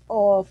 forms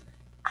of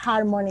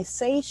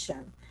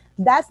harmonization.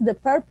 That's the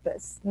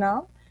purpose,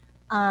 no?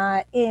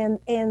 And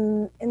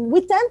we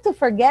tend to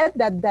forget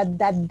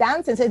that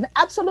dances and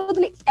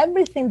absolutely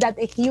everything that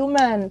a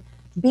human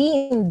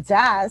being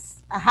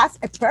does has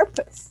a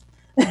purpose.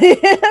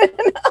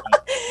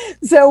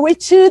 So we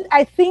should,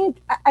 I think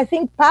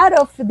part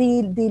of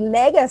the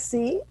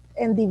legacy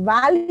and the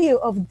value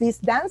of these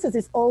dances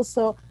is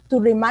also to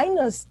remind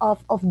us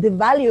of the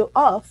value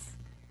of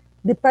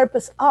the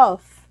purpose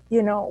of,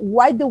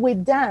 why do we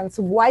dance,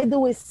 why do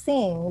we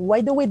sing,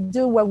 why do we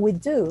do what we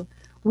do?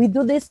 We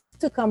do this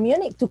to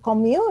communicate, to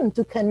commune,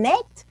 to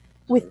connect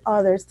with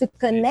others, to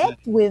Amen.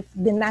 connect with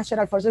the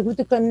natural forces,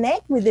 to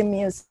connect with the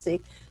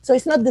music. So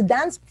it's not the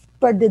dance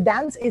but the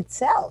dance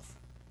itself.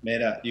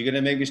 Mira, you're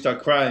gonna make me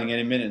start crying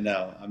any minute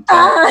now. I'm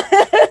telling you.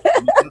 Ah.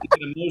 I'm gonna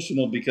get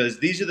emotional because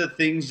these are the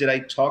things that I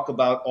talk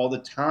about all the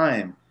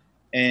time.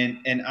 And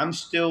I'm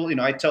still,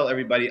 I tell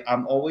everybody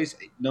I'm always,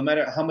 no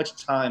matter how much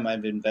time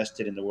I've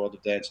invested in the world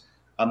of dance,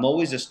 I'm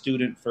always a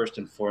student first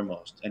and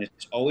foremost. And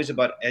it's always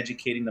about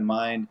educating the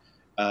mind,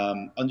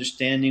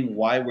 understanding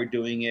why we're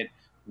doing it,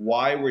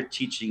 why we're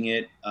teaching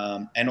it,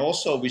 and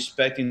also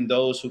respecting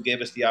those who gave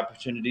us the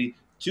opportunity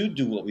to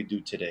do what we do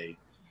today.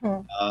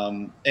 Hmm.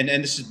 And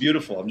this is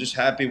beautiful. I'm just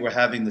happy we're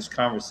having this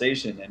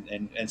conversation,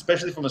 and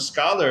especially from a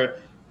scholar,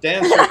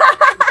 dancer,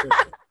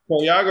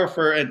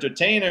 choreographer,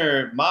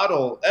 entertainer,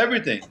 model,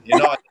 everything.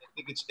 I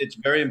think it's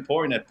very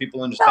important that people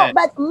No, understand.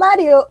 but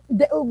Mario,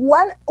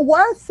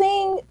 one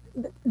thing,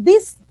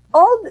 this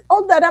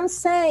all that I'm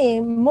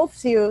saying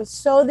moves you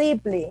so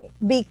deeply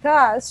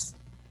because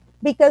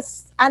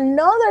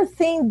another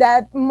thing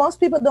that most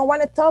people don't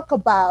want to talk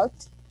about,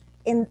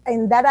 and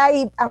that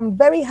I am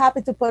very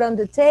happy to put on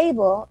the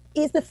table,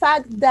 is the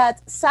fact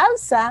that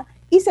salsa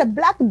is a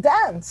black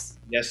dance.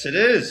 Yes, it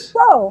is.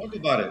 So, Talk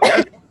about it.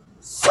 Yes,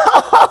 so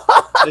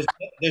there's,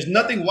 there's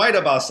nothing white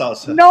about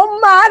salsa. no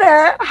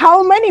matter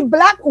how many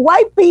black,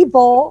 white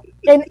people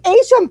and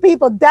Asian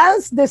people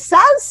dance the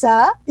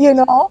salsa,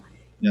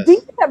 Yes, this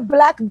is a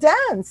black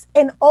dance.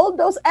 And all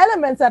those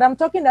elements that I'm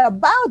talking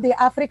about, the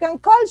African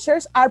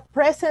cultures, are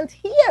present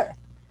here.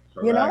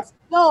 correct.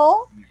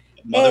 So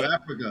Mother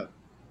Africa.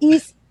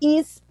 is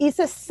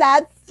a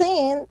sad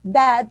thing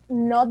that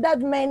not that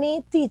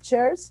many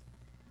teachers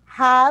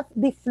have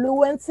the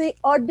fluency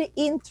or the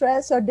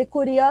interest or the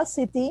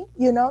curiosity,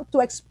 to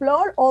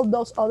explore all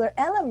those other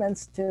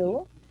elements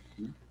too.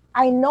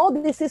 I know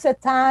this is a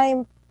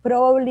time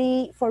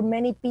probably for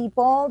many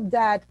people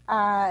that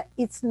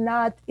it's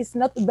not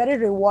very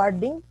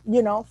rewarding,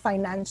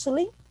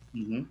 financially,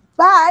 Hmm.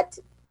 but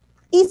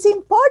it's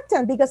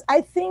important because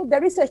I think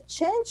there is a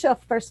change of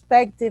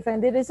perspective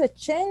and there is a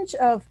change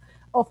of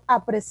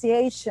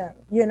appreciation,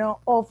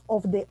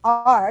 of the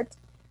art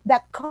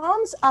that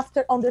comes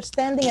after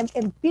understanding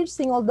and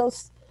piercing all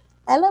those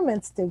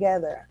elements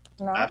together.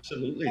 No?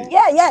 Absolutely. And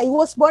yeah, it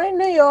was born in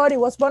New York. It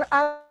was born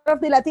out of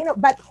the Latino,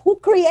 but who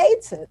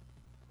creates it?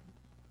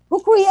 Who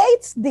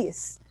creates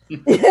this?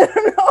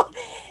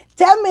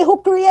 Tell me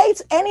who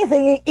creates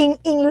anything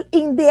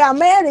in the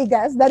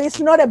Americas that is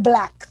not a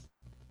black,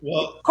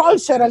 Well,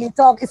 culturally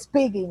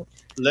speaking.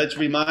 let's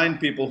remind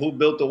people who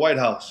built the White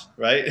House,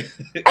 right?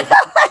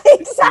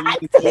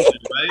 Exactly.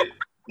 Right?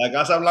 La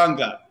Casa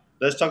Blanca.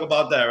 Let's talk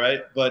about that,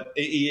 right? But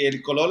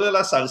el color de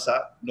la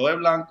salsa no es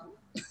blanco,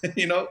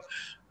 you know.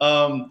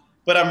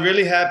 But I'm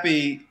really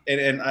happy,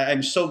 and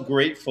I'm so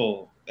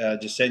grateful,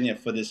 Jasenia,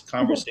 for this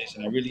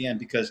conversation. I really am,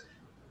 because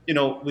we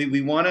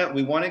want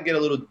to get a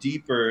little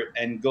deeper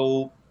and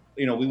go.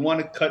 We want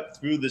to cut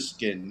through the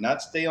skin,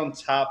 not stay on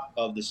top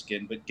of the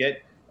skin, but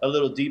get a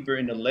little deeper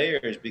in the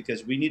layers,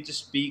 because we need to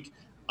speak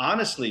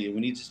honestly,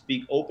 we need to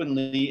speak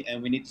openly,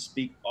 and we need to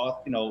speak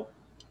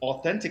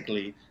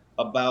authentically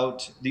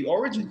about the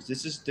origins.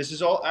 This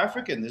is all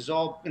African. This is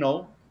all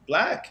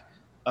black,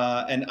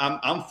 and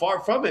I'm far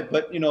from it.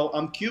 But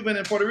I'm Cuban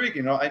and Puerto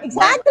Rican.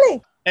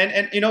 Exactly.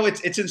 And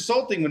it's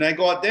insulting when I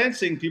go out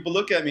dancing. People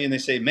look at me and they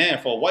say, "Man,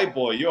 for a white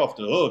boy, you're off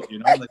the hook."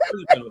 I'm like,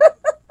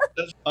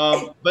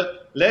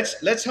 but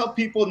let's help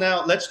people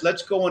now.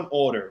 Let's go in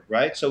order,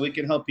 right? So we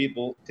can help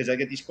people, because I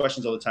get these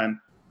questions all the time.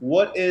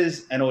 What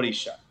is an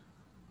orisha?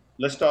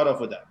 Let's start off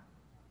with that.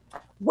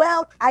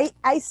 Well,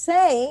 I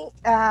say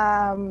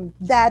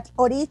that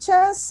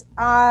orishas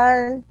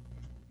are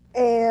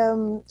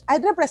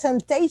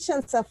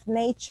representations of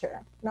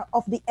nature,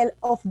 of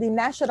the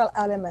natural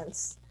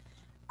elements,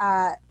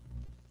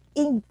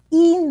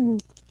 in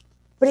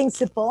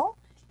principle,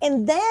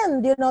 and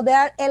then there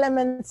are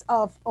elements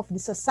of the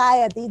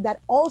society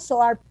that also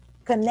are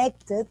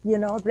connected,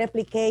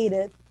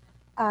 replicated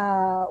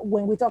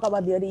when we talk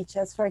about the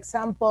orishas. For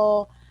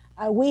example,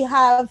 we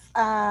have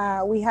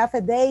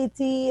a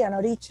deity, an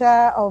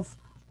orisha of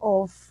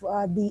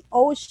the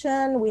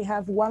ocean. We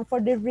have one for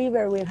the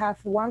river. We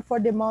have one for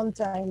the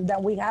mountain.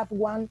 Then we have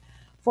one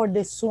for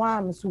the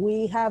swamps.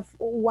 We have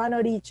one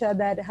orisha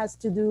that has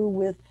to do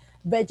with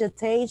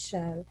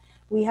vegetation.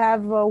 We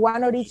have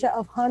one orisha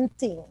of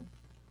hunting,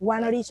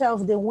 one orisha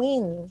of the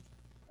wind,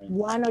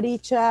 one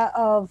orisha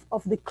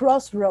of the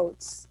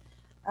crossroads,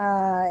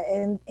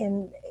 and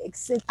an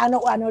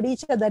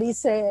orisha that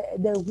is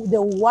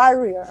the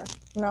warrior,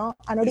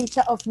 an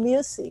orisha of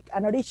music,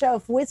 an orisha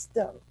of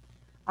wisdom,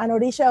 an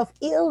orisha of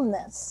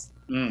illness.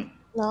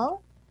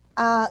 No.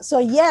 So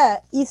yeah,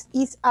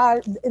 it's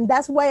our, and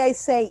that's why I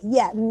say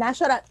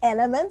natural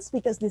elements,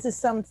 because this is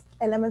some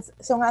elements,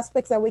 some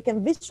aspects that we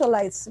can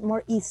visualize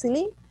more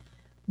easily,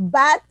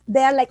 but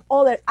they are like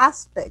other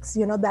aspects,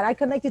 that are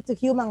connected to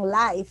human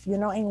life,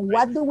 and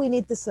what do we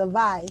need to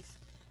survive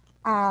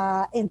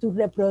and to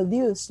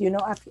reproduce,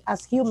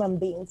 as human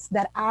beings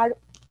that are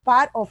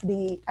part of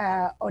the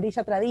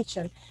orisha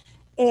tradition.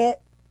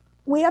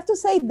 We have to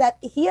say that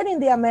here in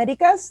the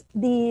Americas,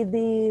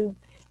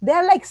 there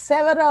are like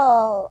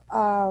several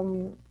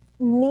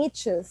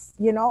niches,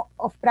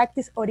 of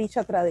practice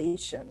orisha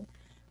tradition.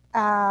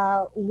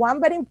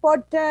 One very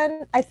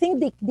important, I think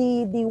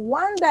the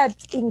one that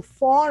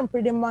informed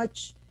pretty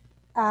much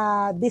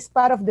this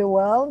part of the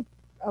world,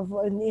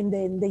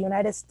 in the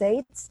United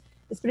States,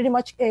 is pretty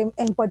much in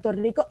Puerto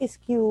Rico, is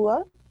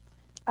Cuba.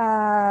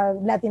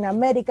 Latin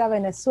America,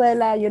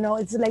 Venezuela,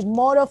 it's like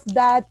more of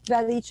that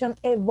tradition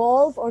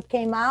evolved or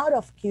came out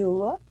of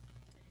Cuba.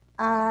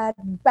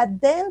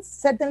 But then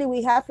certainly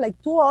we have like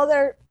two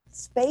other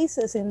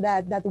spaces in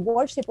that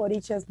worship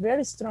orishas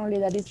very strongly,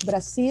 that is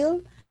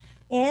Brazil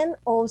and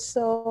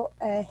also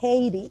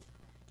Haiti.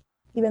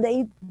 Even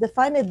they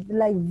define it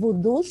like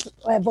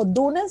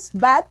voodoonas,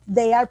 but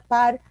they are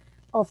part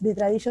of the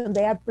tradition.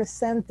 They are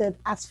presented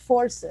as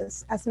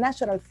forces, as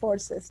natural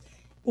forces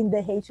in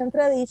the Haitian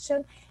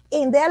tradition.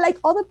 And there are like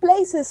other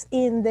places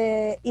in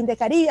the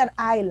Caribbean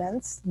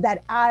islands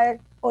that are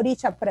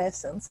orisha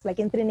presence. Like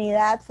in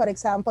Trinidad, for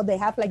example, they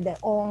have like their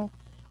own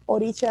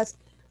orishas.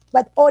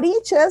 But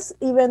orishas,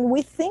 even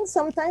we think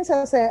sometimes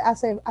as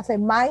a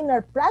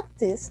minor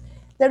practice,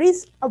 there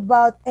is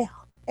about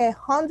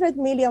 100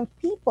 million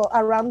people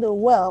around the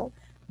world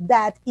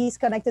that is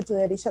connected to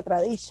the orisha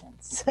tradition.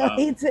 So wow.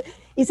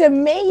 It's a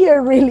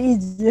major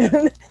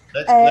religion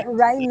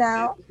right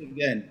now.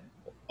 Again,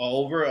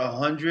 over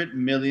 100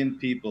 million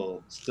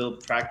people still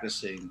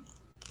practicing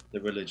the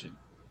religion.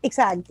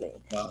 Exactly.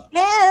 Wow.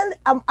 And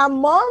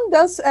among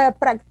those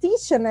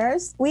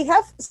practitioners, we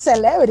have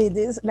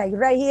celebrities like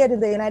right here in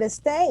the United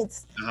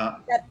States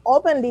that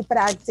openly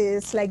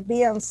practice, like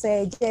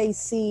Beyonce,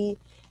 Jay-Z.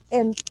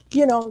 And,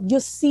 you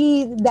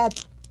see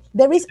that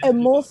there is a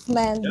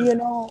movement,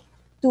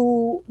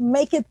 to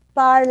make it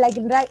part, like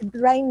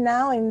right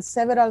now in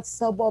several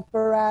soap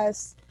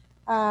operas,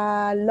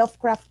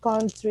 Lovecraft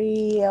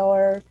Country,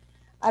 or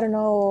I don't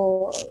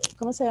know,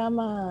 ¿cómo se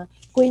llama?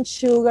 Queen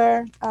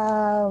Sugar.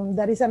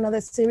 That is another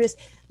series.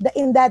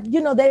 In that,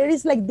 there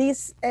is like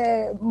these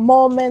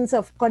moments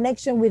of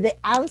connection with the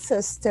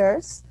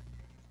ancestors.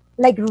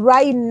 Like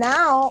right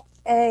now,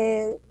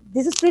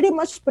 this is pretty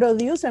much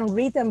produced and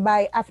written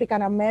by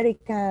African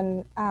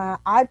American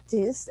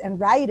artists and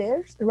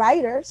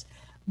writers,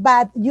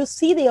 but you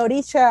see the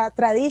Orisha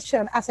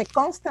tradition as a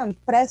constant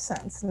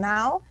presence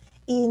now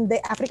in the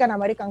African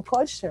American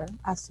culture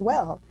as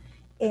well.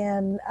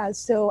 And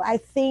so I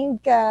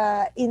think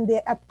in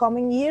the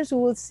upcoming years, we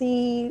will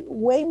see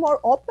way more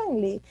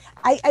openly.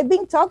 I've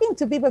been talking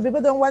to people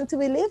don't want to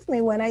believe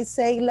me when I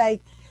say, like,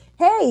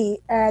 hey,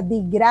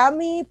 the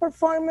Grammy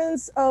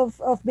performance of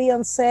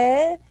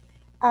Beyonce,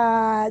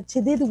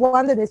 she did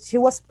one that she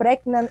was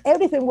pregnant.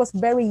 Everything was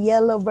very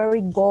yellow,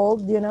 very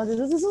gold. You know, this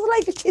is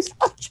like she's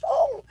a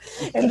chum,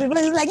 and people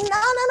is like, no.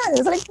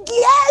 It's like,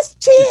 yes,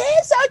 she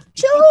is a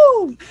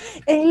chum.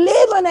 And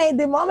Lemonade,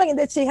 the moment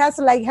that she has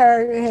like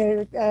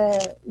her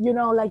you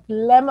know, like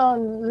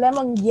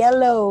lemon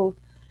yellow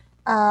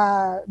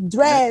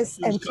dress,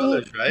 Those and she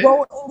colors, right?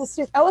 go in the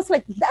street. I was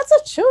like, that's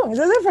a tune. This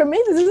is for me.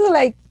 This is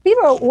like,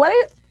 people, what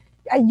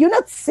are you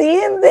not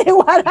seeing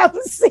what I'm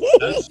I'm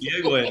seeing?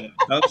 ciego.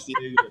 I'm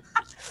ciego.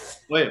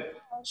 Wait.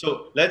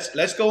 So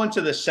let's go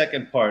into the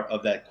second part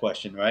of that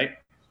question, right?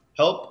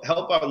 Help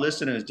our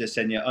listeners,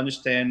 Yesenia,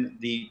 understand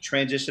the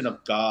transition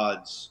of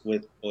gods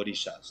with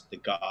orishas, the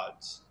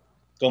gods.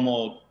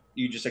 Como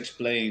you just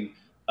explained,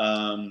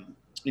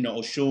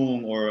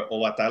 Oshun or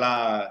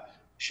Owatala,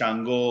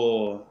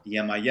 Shango,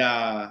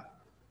 Yamaya.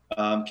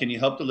 Can you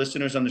help the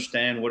listeners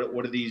understand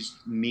what do these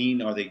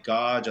mean? Are they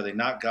gods? Are they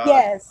not gods?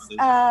 Yes.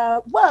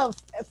 Well,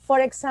 for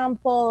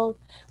example,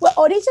 well,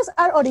 orishas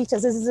are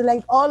orishas. This is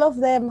like all of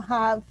them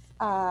have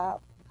are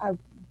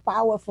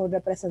powerful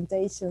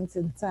representations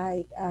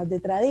inside the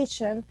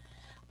tradition.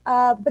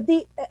 But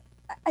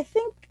I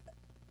think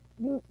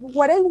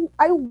what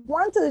I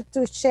wanted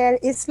to share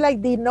is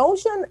like the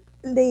notion,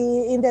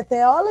 in the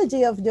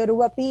theology of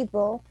Yoruba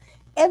people,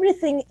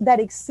 everything that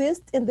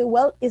exists in the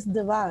world is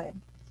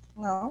divine.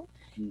 No,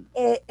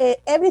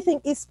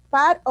 everything is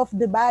part of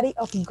the body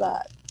of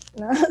God.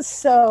 No?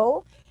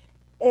 So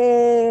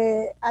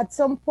at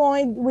some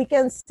point we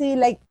can see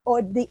like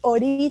the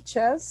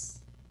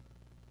orichas,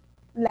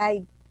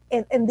 like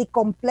and the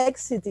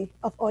complexity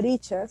of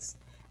orichas,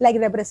 like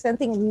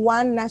representing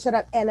one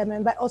natural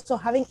element, but also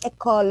having a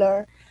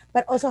color,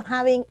 but also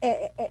having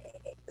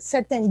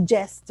certain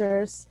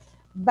gestures,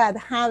 but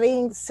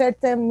having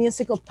certain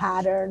musical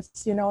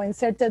patterns, you know, and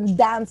certain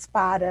dance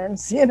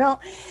patterns, you know,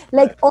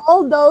 like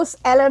all those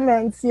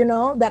elements, you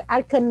know, that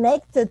are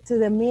connected to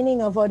the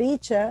meaning of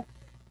oricha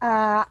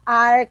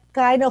are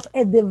kind of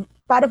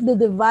part of the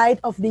divide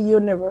of the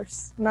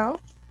universe, no?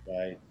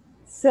 Right.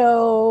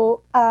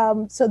 So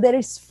so there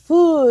is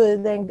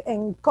food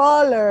and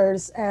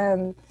colors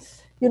and,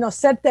 you know,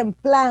 certain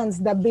plants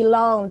that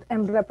belong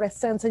and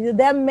represent. So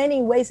there are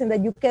many ways in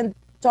that you can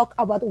talk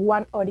about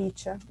one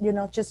oricha, you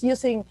know, just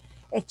using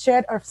a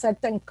shirt of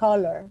certain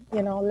color,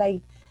 you know,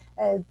 like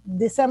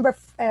December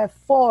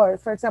 4th,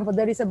 for example,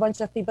 there is a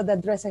bunch of people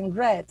that dress in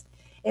red,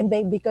 and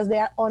because they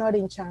are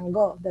honoring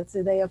Chango. That's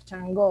the day of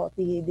Chango,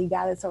 the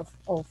goddess of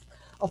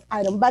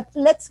iron. But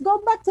let's go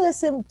back to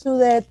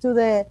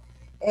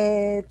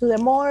the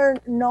more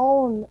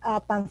known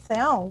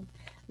pantheon.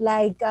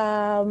 Like,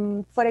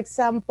 for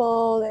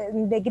example,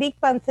 in the Greek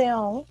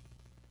pantheon,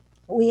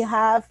 we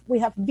have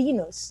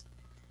Venus.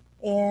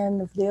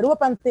 And the Yoruba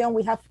pantheon,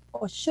 we have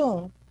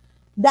Oshun.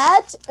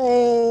 That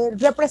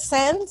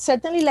represents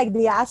certainly like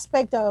the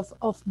aspect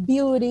of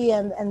beauty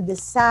and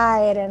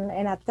desire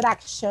and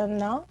attraction,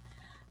 no?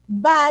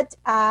 But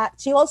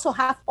she also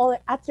have other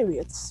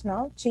attributes,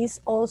 no? She's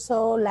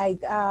also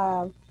like,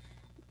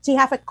 she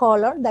have a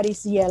color that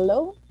is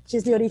yellow.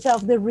 She's the origin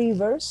of the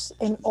rivers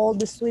and all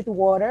the sweet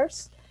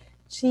waters.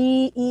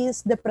 She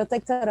is the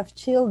protector of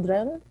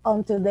children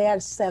until they are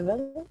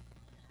 7.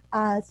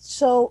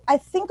 So I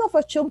think of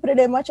Ochun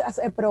pretty much as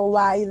a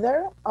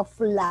provider of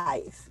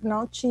life.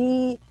 No,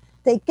 she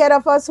take care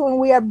of us when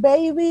we are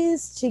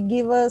babies. She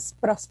give us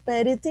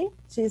prosperity.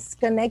 She's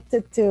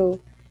connected to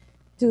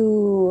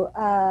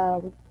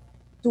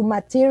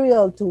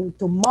material,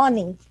 to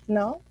money.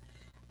 No,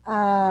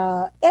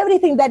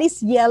 everything that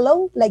is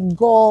yellow, like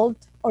gold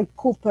or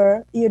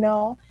copper, you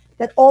know,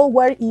 that all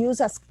were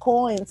used as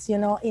coins, you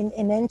know,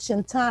 in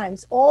ancient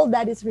times. All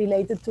that is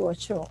related to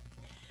Ochun.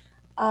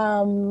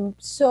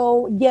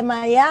 So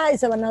Yemaya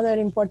is another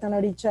important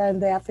origin in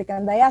the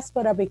African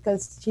diaspora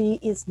because she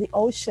is the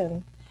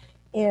ocean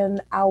in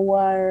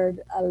our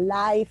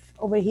life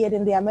over here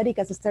in the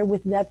Americas. Start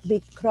with that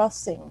big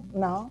crossing,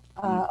 no,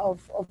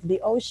 of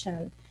the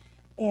ocean.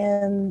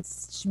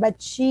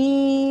 But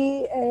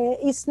she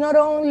is not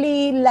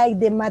only like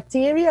the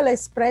material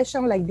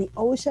expression, like the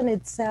ocean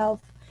itself.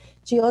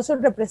 She also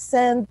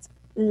represents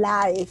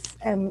life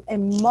and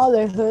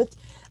motherhood,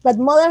 but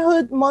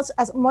motherhood more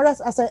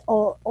as a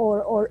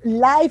or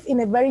life in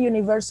a very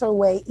universal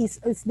way is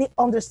the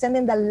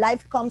understanding that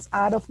life comes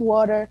out of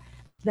water,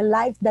 the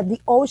life that the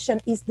ocean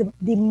is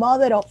the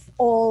mother of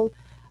all,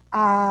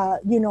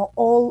 you know,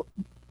 all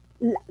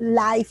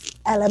life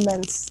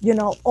elements, you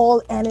know,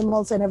 all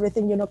animals and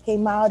everything, you know,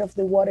 came out of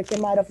the water,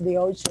 came out of the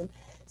ocean.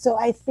 So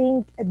I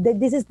think that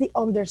this is the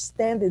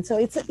understanding. So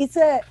it's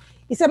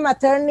it's a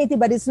maternity,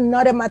 but it's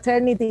not a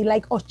maternity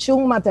like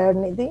Ochung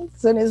maternity.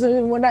 So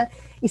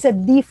it's a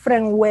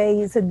different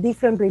way, it's a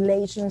different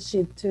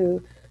relationship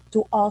to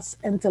us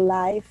and to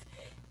life.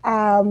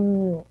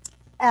 Among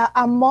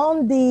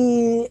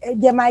the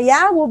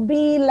Yemaya would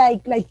be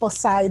like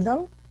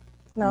Poseidon,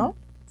 no?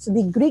 So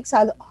the Greeks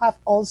have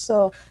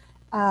also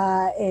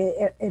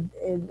a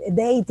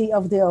deity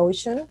of the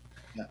ocean.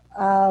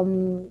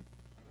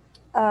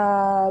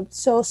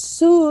 So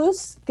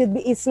Zeus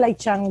it's like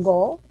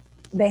Chang'o.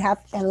 They have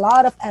a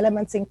lot of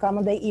elements in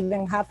common. They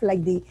even have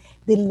like the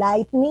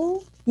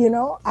lightning,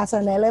 as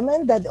an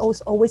element that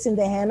was always in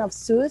the hand of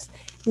Zeus.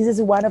 This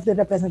is one of the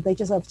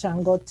representations of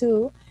Chang'o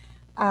too.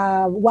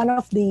 One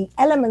of the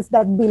elements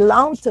that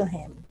belong to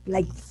him.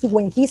 Like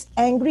when he's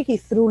angry, he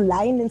threw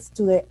lightnings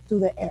to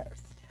the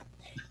earth.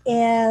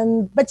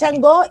 But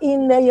Chang'o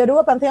in the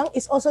Yoruba pantheon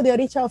is also the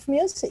origin of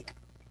music.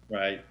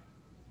 Right.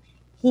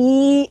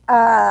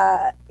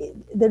 There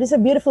is a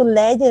beautiful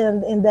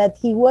legend in that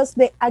he was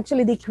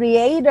actually the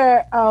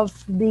creator of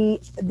the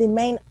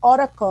main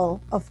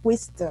oracle of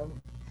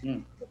wisdom.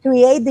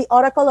 Create the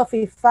oracle of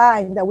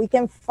Ifa, that we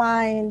can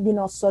find,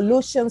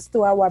 solutions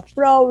to our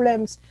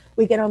problems.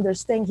 We can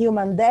understand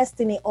human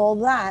destiny, all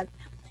that.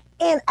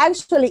 And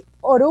actually,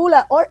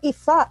 Orula or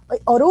Ifa,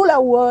 Orula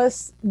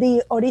was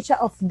the origin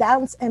of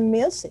dance and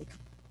music.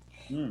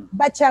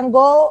 But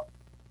Chang'o,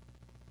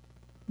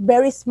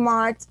 very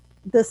smart,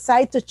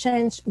 decide to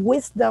change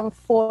wisdom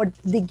for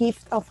the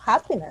gift of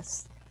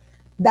happiness,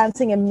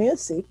 dancing and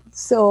music.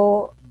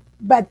 So,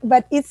 but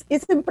it's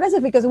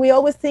impressive because we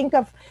always think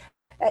of,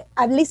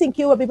 at least in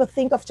Cuba, people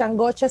think of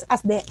Chang'o just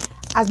as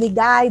the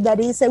guy that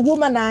is a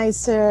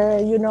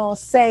womanizer,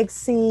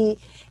 sexy,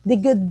 the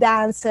good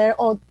dancer.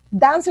 Or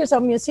dancers or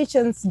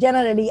musicians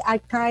generally are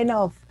kind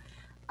of,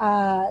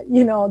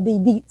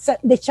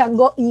 the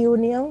Chang'o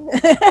union.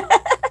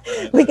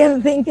 We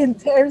can think in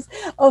terms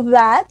of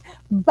that,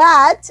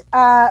 but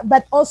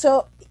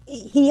also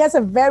he has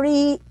a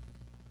very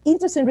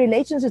interesting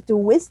relationship to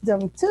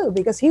wisdom too,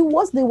 because he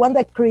was the one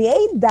that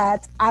created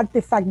that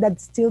artifact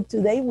that still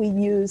today we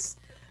use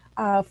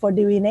for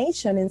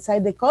divination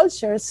inside the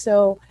culture.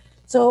 So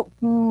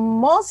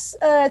most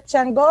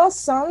Chang'o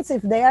sons,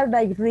 if they are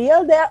like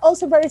real, they are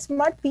also very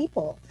smart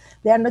people.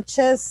 They are not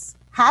just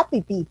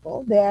happy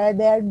people. They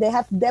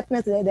have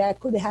definitely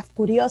they have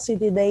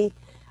curiosity. They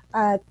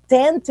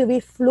tend to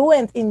be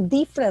fluent in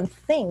different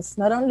things,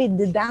 not only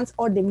the dance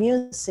or the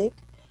music,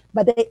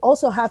 but they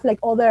also have like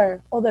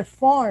other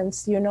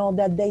forms,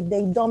 that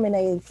they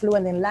dominate,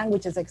 fluent in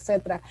languages,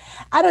 etc.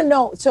 I don't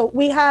know. So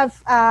we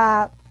have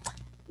a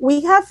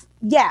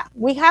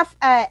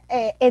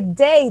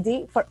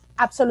deity for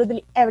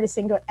absolutely every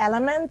single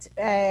element.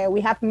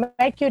 We have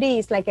Mercury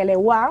is like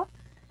Elewa.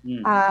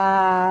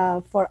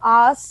 For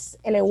us,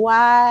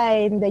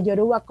 Elewa in the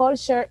Yoruba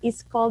culture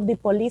is called the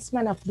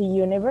policeman of the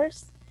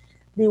universe,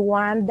 the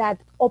one that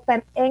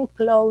open and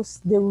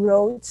close the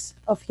roads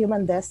of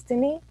human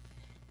destiny.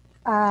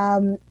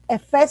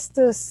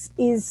 Hephaestus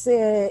is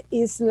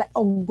like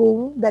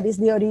Ogun, that is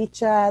the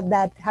Orisha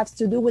that has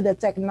to do with the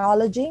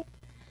technology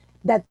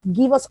that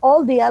give us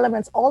all the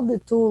elements, all the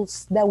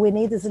tools that we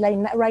need. Is like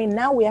right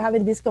now we are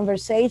having this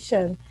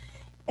conversation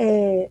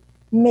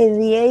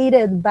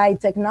mediated by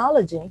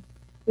technology.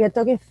 We are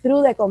talking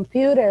through the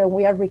computer.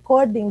 We are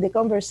recording the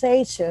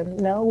conversation,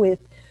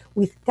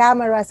 with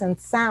cameras and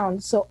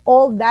sound. So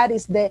all that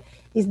is the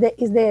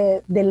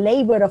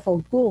labor of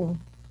Ogun.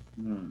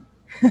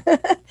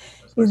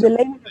 Is the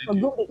labor of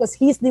Ogun, because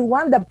he's the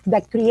one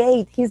that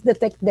create. He's the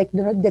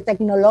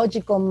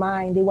technological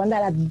mind, the one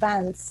that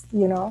advanced,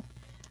 the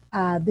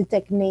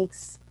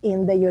techniques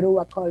in the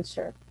Yoruba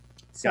culture.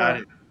 So,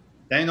 got it.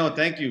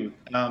 Thank you.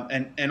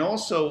 And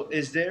also,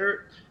 is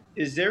there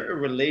a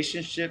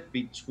relationship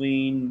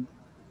between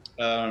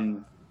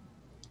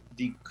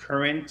the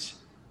current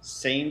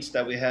saints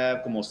that we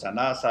have, como San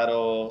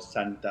Lázaro,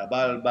 Santa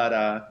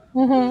Bárbara,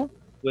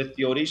 with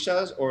the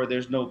Orishas, or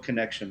there's no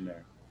connection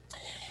there?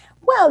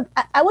 Well,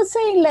 I would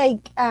say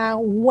like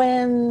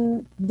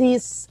when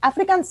these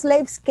African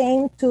slaves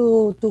came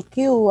to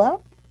Cuba,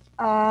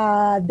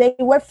 they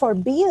were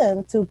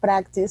forbidden to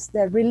practice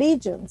their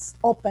religions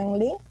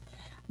openly,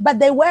 but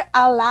they were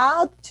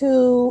allowed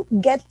to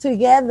get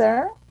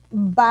together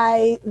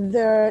by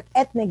their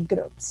ethnic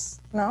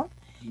groups, no?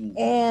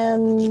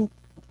 And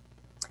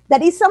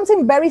that is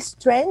something very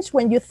strange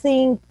when you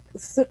think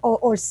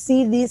or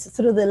see this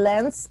through the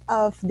lens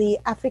of the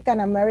African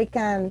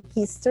American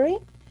history,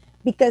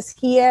 because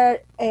here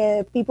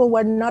people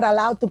were not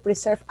allowed to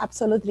preserve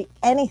absolutely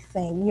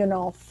anything,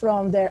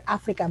 from their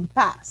African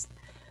past.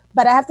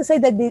 But I have to say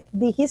that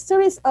the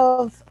histories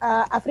of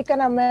African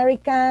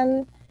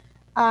American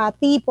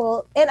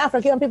people and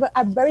African people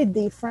are very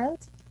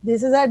different.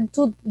 These are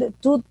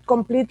two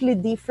completely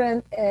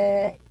different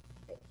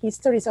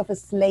histories of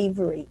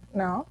slavery,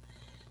 no?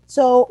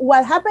 So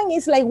what happened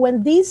is like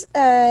when these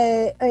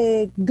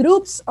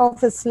groups of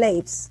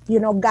slaves,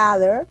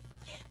 gather,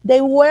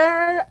 they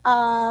were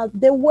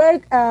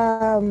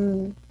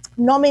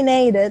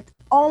nominated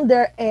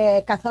under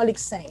a Catholic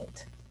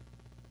saint.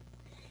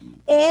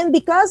 And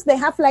because they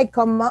have like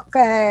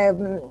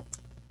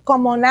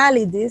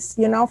commonalities,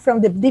 from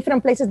the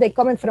different places they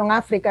coming from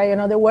Africa,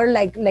 they were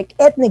like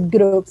ethnic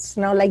groups,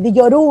 like the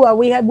Yoruba.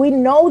 We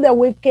know that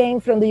we came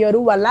from the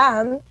Yoruba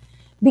land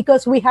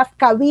because we have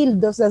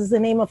cabildos, that's the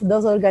name of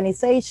those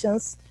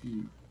organizations,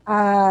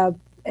 that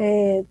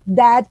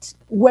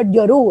were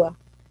Yoruba,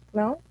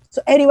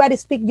 So everybody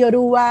speak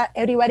Yoruba,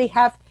 everybody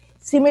have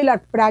similar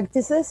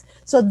practices.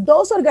 So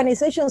those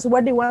organizations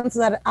were the ones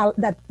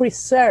that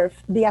preserve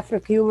the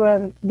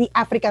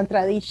African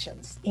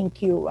traditions in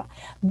Cuba.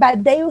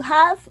 But they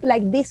have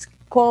like this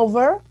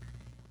cover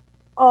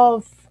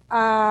of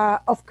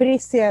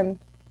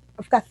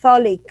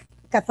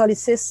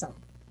Catholicism,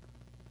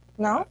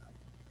 no?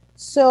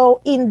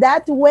 So in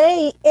that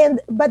way,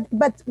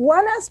 but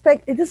one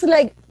aspect, it is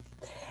like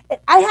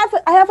I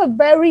have a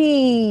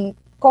very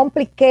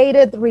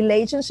complicated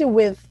relationship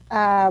with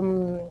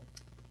 ¿cómo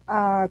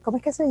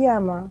es que se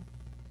llama?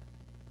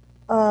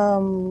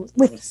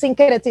 With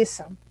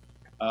syncretism.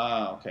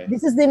 Okay.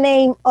 This is the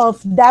name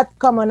of that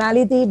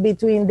commonality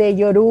between the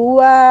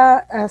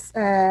Yoruba,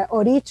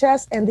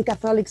 Orichas, and the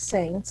Catholic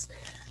saints.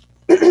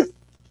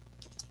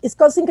 It's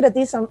called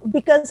syncretism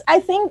because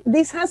I think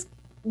this has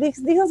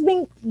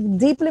been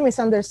deeply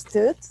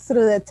misunderstood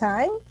through the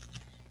time.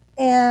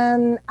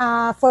 And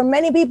for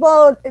many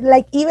people,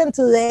 like even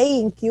today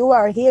in Cuba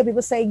or here,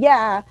 people say,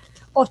 yeah,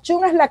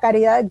 Ochun es la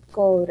caridad del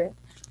cobre.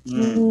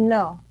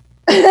 No.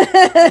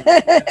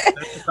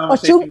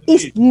 Ochun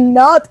is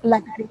not la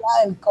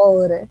caridad del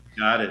cobre.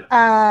 Got it.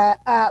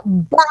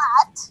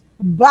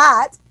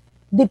 But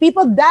the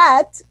people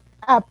that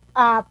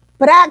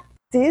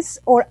practice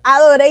or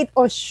adorate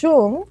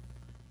Ochun,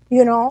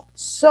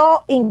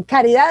 saw in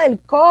caridad del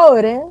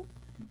cobre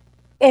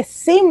a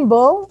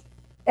symbol,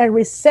 a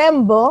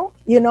resemble,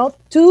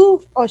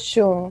 to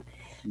Ochun.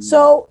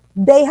 So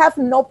they have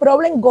no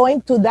problem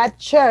going to that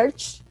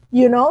church,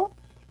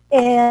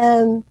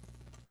 and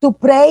to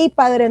pray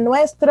Padre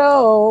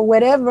Nuestro or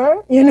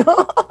whatever,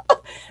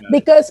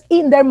 because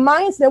in their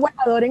minds they were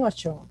adoring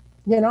Ochun.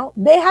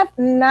 They have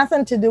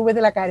nothing to do with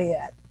La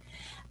Caridad.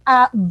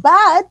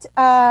 But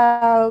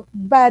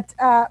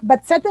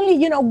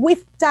certainly,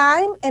 with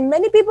time and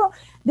many people,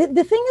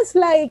 the thing is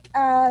like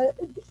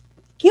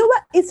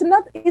Cuba is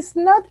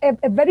not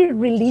a very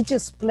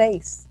religious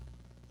place.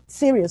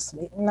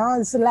 Seriously,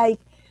 it's like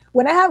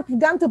when I have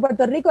gone to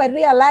Puerto Rico, I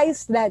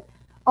realized that,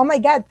 oh my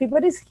God,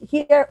 people is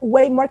here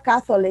way more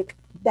Catholic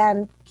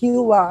than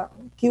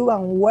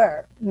Cuban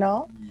were,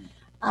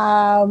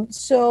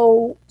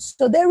 So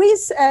there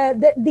is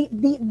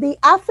the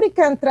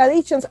African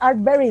traditions are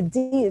very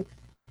deep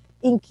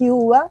in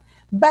Cuba,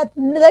 but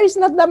there is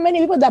not that many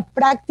people that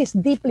practice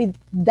deeply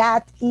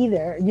that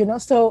either,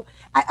 So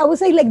I would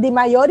say like the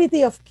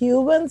majority of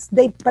Cubans,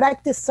 they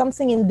practice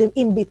something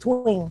in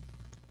between,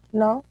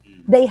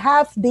 They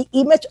have the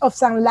image of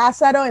San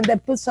Lázaro and they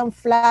put some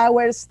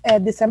flowers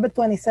December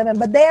 27,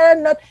 but they are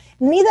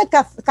neither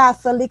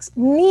Catholics,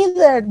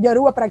 neither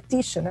Yoruba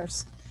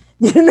practitioners,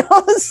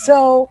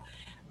 So,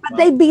 but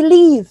they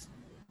believe,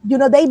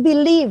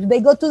 they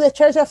go to the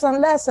Church of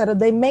San Lázaro,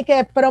 they make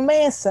a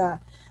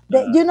promesa,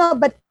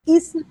 but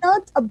it's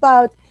not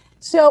about.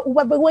 So,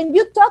 but when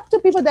you talk to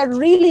people that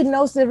really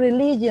knows the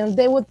religion,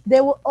 they will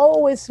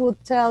always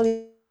tell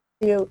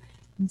you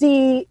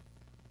the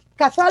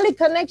Catholic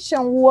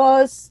connection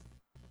was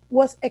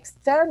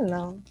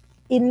external.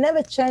 It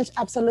never changed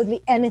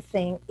absolutely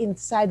anything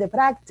inside the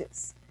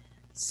practice.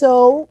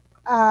 So,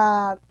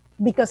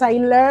 because I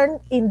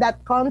learned in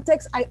that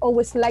context, I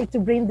always like to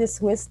bring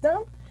this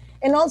wisdom.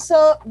 And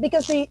also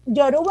because the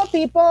Yoruba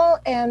people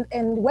and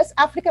West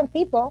African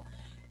people,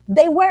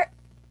 they were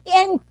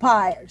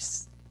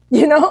empires.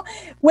 We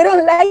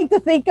don't like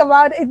to think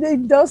about it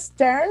in those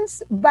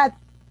terms, but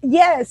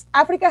yes,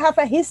 Africa have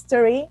a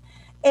history.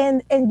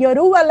 And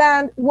Yoruba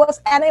land was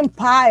an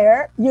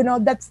empire,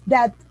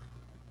 that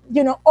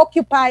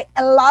occupy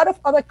a lot of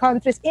other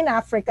countries in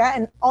Africa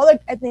and other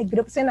ethnic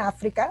groups in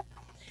Africa.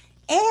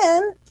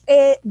 And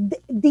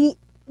the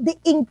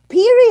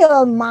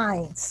imperial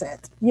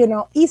mindset,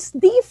 is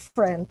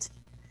different.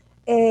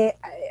 The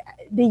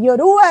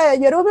Yoruba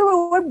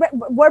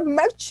were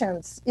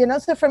merchants,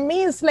 So for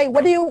me, it's like,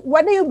 what do you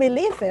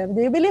believe in?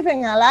 Do you believe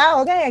in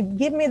Allah? Okay,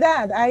 give me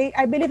that.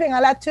 I believe in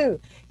Allah too.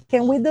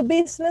 Can we do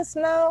business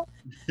now?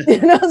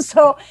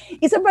 So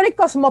it's a very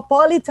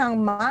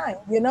cosmopolitan mind,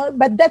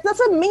 but that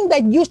doesn't mean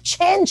that you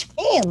change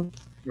him.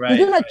 Right. You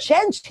do not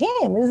change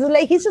him. It's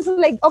like, he's just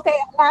like, okay,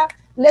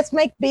 let's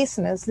make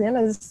business.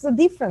 It's a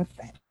different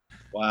thing.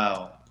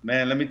 Wow,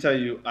 man, let me tell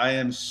you, I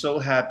am so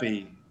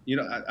happy.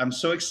 I'm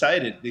so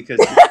excited because,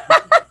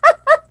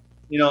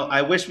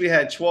 I wish we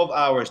had 12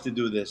 hours to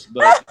do this,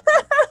 but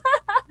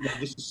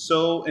this is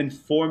so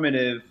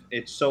informative.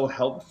 It's so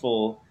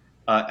helpful.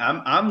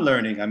 I'm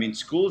learning. I mean,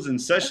 school's in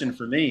session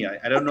for me.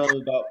 I don't know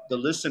about the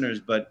listeners,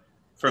 but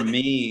for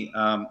me,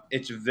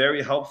 it's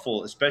very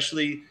helpful,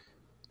 especially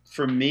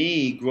for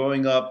me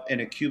growing up in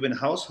a Cuban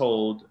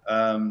household.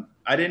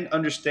 I didn't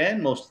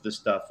understand most of the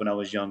stuff when I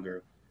was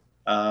younger.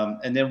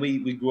 And then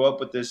we grew up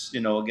with this,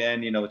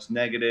 again, it's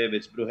negative,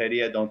 it's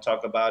brujeria, don't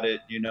talk about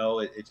it,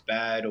 it's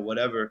bad or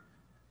whatever.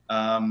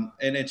 And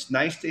it's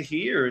nice to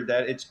hear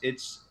that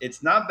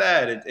it's not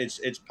bad.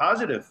 It's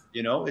positive.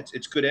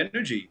 It's good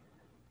energy.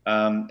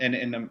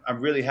 And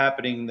I'm really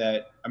happy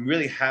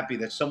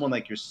that someone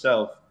like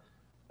yourself,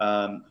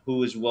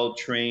 who is well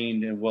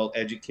trained and well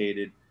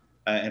educated,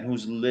 and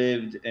who's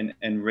lived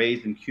and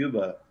raised in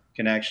Cuba,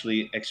 can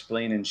actually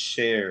explain and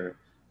share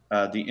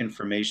the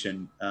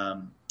information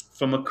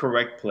from a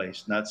correct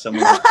place, not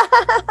someone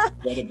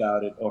who read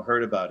about it or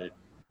heard about it.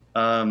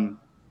 Um,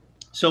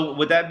 so,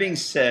 with that being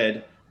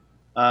said,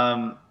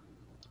 um,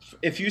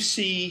 if you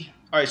see,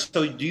 all right,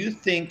 so do you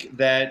think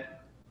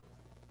that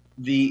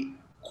the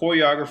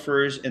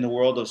choreographers in the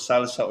world of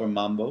salsa or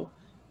mambo,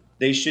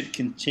 they should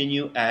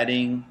continue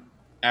adding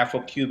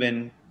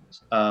Afro-Cuban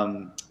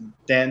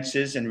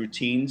dances and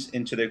routines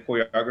into their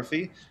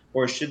choreography,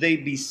 or should they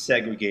be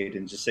segregated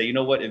and just say, you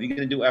know what, if you're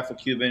going to do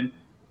Afro-Cuban,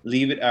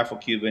 leave it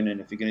Afro-Cuban,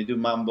 and if you're going to do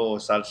mambo or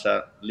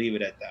salsa, leave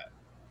it at that?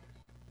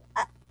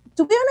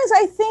 To be honest,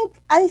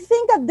 I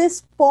think at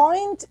this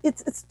point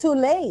it's too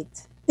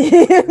late.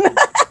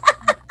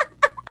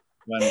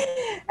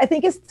 I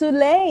think it's too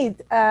late.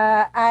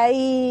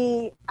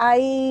 I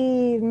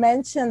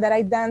mentioned that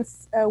I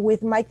danced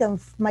with Michael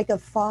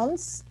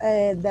Fons,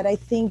 that I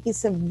think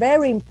is a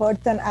very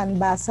important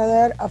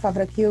ambassador of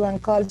Afro-Cuban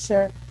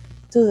culture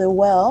to the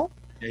world.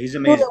 Yeah, he's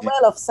amazing. To the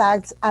well of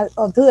salsa,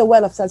 to the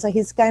well of salsa.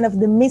 He's kind of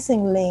the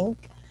missing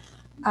link,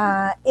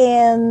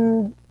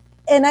 and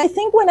I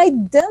think when I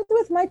danced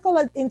with Michael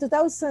in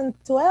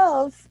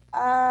 2012,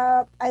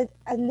 at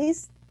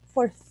least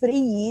for 3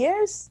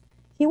 years,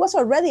 he was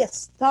already a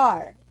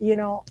star,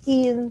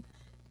 in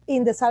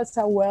the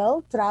salsa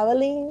world,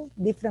 traveling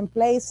different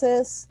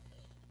places,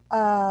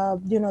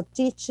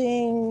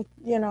 teaching,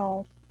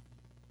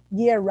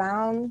 year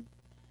round.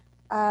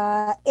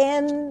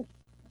 And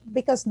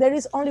because there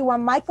is only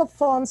one Michael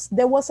Fons,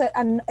 there was a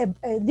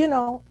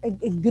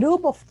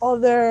group of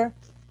other,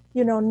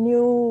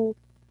 new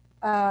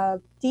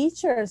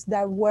teachers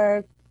that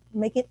were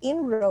making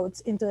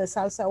inroads into the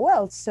salsa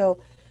world. So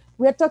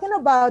we're talking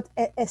about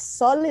a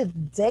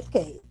solid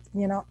decade,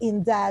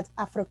 in that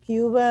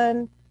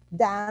Afro-Cuban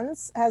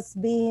dance has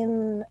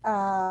been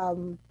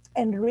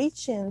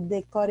enriching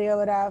the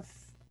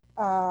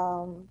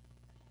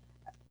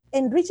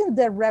enriching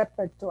the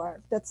repertoire.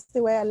 That's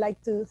the way I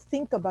like to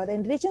think about it.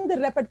 Enriching the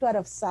repertoire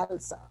of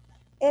salsa,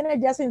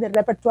 energizing the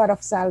repertoire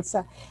of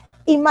salsa.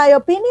 In my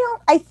opinion,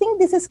 I think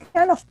this is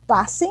kind of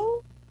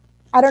passing.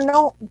 I don't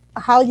know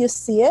how you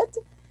see it.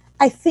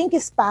 I think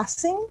it's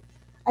passing.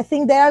 I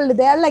think they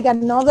are like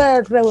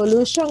another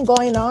revolution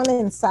going on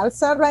in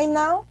salsa right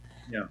now.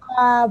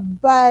 Yeah.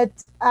 But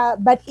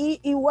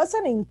it was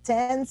an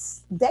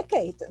intense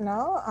decade,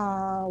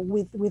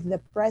 with the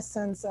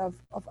presence of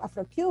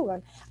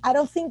Afro-Cuban. I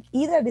don't think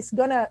either is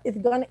gonna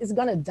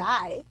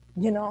die.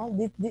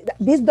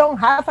 These don't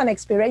have an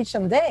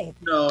expiration date.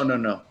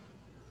 No.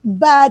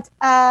 But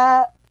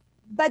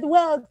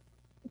well,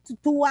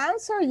 to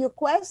answer your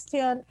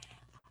question,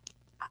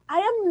 I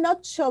am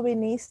not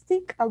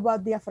chauvinistic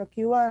about the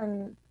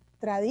Afro-Cuban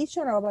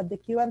tradition or about the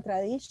Cuban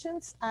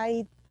traditions.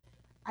 I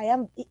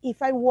am.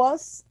 If I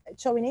was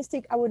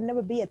chauvinistic, I would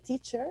never be a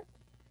teacher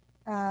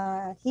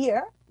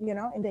here,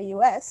 in the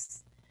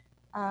U.S.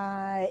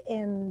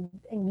 And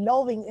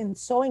loving and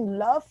showing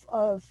love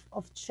of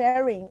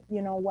sharing,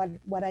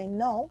 what I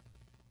know.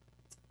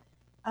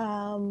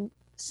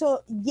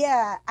 So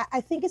yeah, I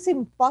think it's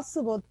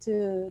impossible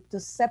to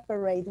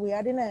separate. We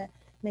are in a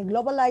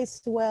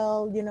globalized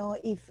world.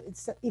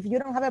 If you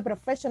don't have a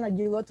professional,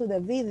 you go to the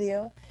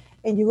video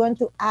and you're going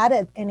to add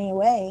it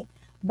anyway.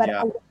 But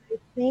Yeah. what I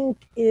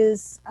think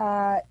is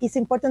it's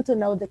important to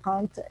know the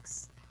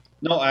context.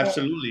 No,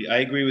 absolutely. I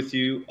agree with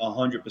you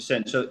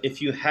 100%. So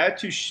if you had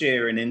to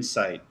share an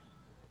insight,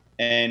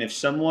 and if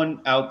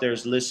someone out there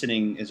is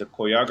listening is a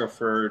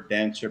choreographer,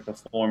 dancer,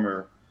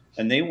 performer,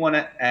 and they want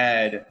to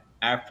add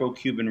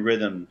Afro-Cuban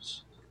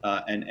rhythms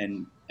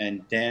and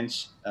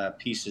dance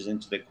pieces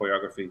into their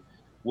choreography,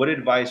 what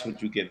advice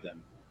would you give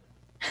them?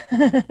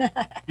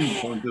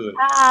 Don't do it.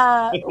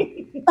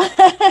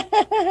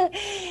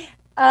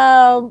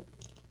 Um,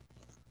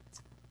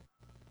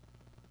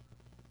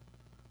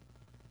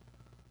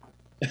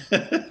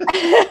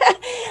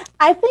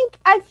 I think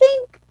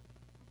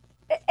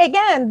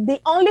again,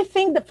 the only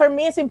thing that for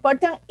me is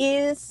important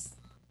is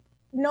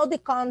know the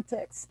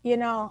context,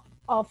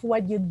 of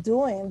what you're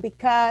doing,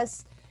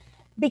 because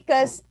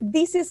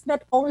this is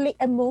not only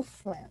a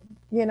movement,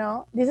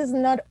 this is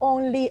not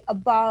only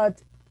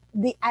about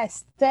the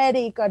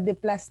aesthetic or the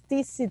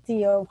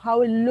plasticity of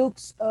how it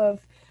looks or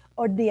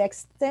the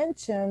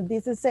extension.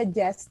 This is a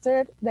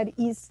gesture that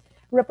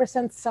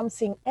represents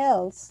something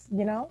else,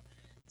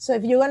 So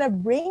if you're going to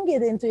bring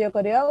it into your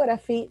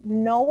choreography,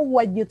 know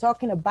what you're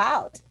talking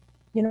about.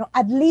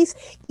 At least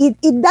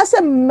it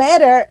doesn't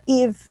matter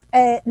if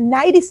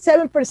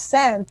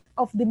 97%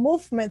 of the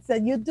movements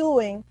that you're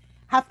doing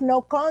have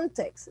no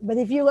context. But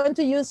if you're going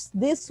to use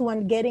this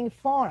one, get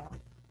informed,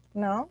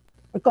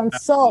 or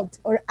consult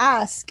or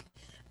ask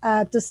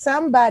to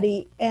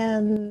somebody.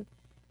 And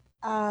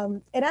I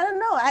don't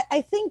know.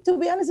 I think, to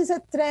be honest, it's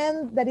a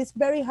trend that is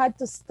very hard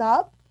to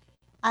stop.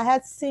 I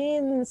had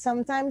seen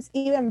sometimes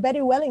even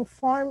very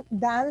well-informed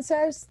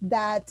dancers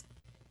that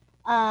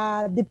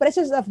the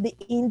pressures of the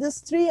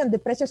industry and the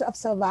pressures of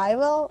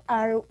survival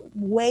are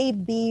way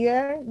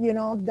bigger,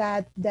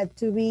 that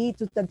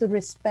to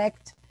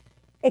respect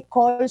a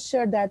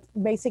culture that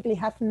basically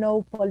have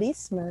no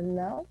policemen,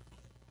 no?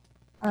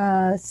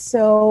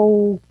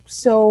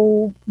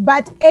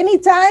 But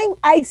anytime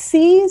I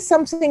see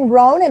something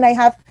wrong and I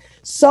have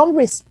some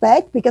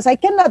respect, because I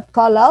cannot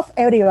call off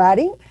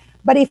everybody,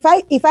 but if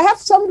I have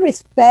some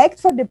respect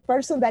for the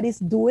person that is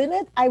doing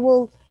it, I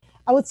would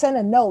send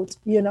a note,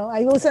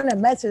 I will send a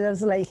message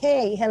that's like,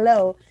 hey,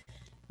 hello,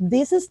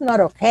 this is not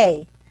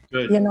okay.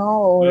 Good.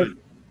 Or,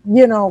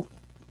 Good.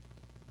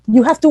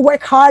 You have to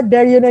work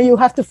harder, you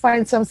have to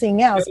find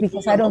something else,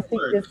 because I don't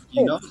think this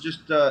fits.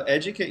 Just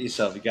educate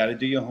yourself. You got to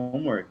do your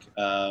homework.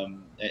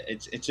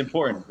 It's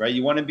important, right?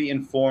 You want to be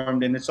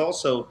informed, and it's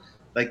also,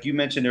 like you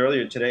mentioned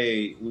earlier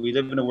today, we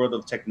live in a world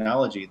of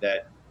technology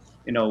that,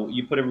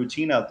 you put a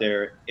routine out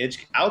there, it's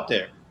out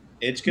there.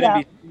 It's going to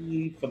Yeah. be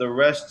seen for the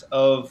rest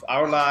of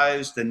our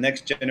lives, the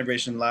next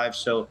generation lives.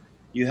 So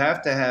you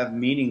have to have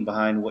meaning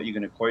behind what you're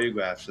going to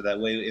choreograph. So that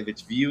way, if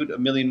it's viewed a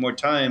million more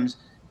times,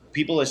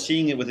 people are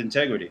seeing it with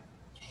integrity.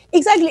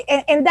 Exactly,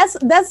 and that's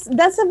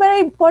a very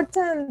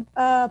important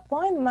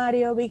point,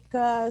 Mario,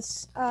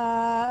 because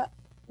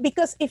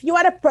if you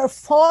are a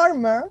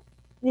performer,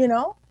 you're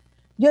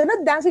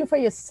not dancing for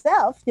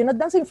yourself, you're not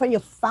dancing for your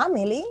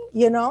family,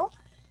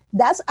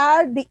 That's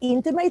are the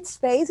intimate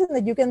spaces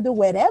that you can do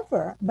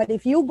whatever. But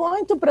if you're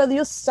going to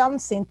produce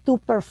something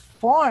to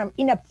perform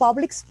in a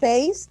public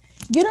space,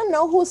 you don't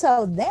know who's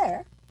out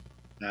there.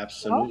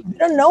 Absolutely. You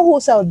don't know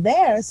who's out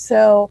there.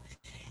 So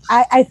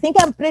I think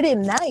I'm pretty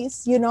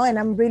nice, and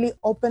I'm really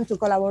open to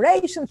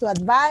collaboration, to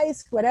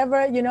advice,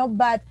 whatever,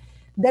 but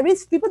there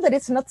is people that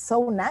it's not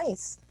so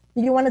nice.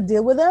 Do you want to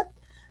deal with it?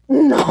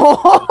 No.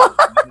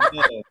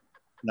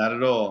 Not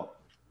at all.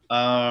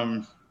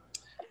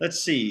 Let's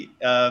see.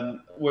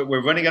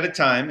 We're running out of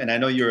time, and I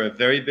know you're a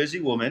very busy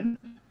woman.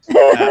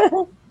 Uh,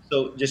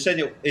 so,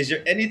 Yesenia, is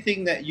there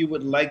anything that you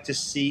would like to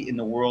see in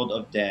the world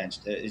of dance?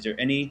 Is there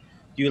any?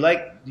 Do you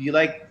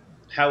like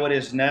how it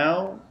is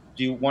now?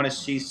 Do you want to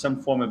see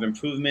some form of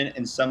improvement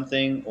in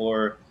something,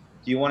 or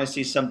do you want to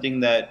see something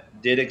that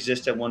did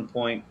exist at one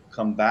point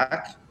come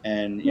back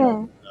and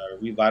Hmm.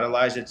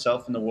 revitalize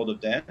itself in the world of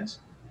dance?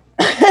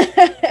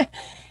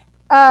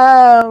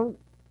 Um,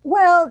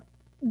 well,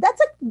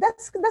 that's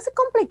a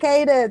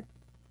complicated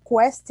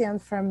question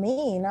for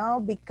me,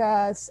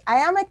 because I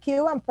am a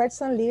Cuban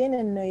person living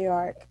in New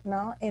York,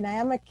 and I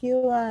am a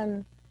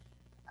Cuban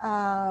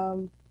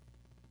um,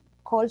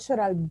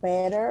 cultural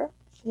better,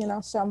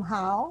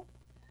 somehow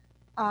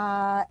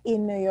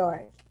in New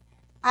York.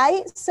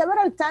 I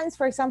several times,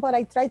 for example,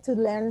 I tried to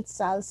learn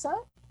salsa,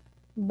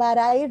 but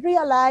I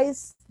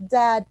realized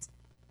that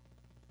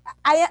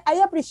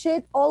I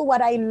appreciate all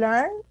what I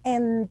learned.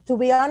 And to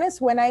be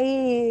honest, when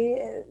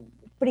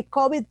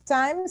pre-COVID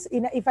times,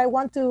 if I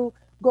want to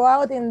go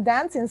out and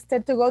dance,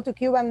 instead to go to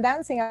Cuban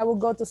dancing, I would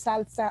go to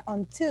salsa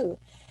on too.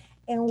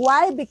 And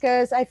why?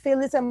 Because I feel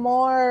it's a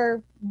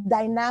more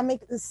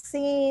dynamic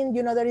scene.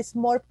 There is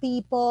more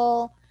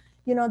people.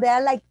 They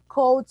are like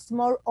codes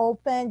more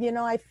open.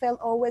 I felt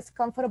always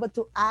comfortable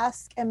to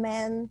ask a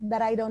man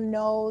that I don't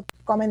know to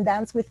come and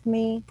dance with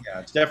me. Yeah,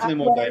 it's definitely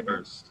more Whatever.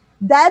 diverse.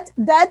 That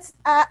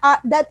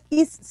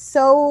is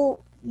so.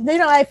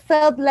 I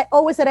felt like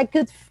always that I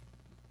could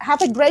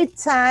have a great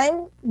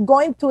time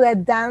going to a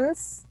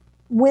dance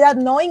without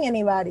knowing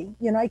anybody.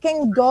 I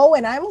can go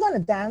and I'm going to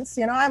dance.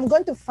 I'm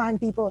going to find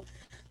people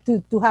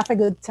to have a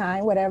good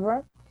time,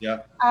 whatever. Yeah.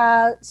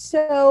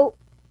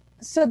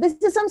 So this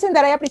is something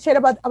that I appreciate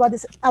about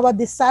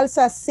the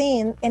salsa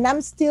scene, and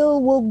I'm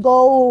still will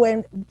go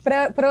and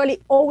probably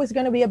always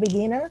going to be a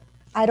beginner.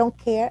 I don't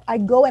care. I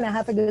go and I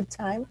have a good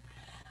time,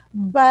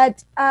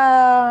 but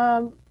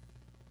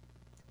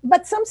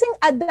something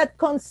that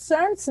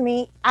concerns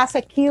me as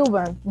a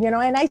Cuban,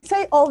 and I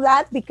say all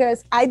that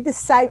because I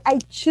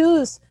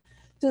choose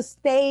to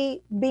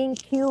stay being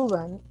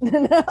Cuban.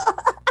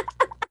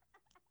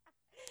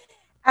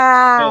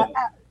 uh,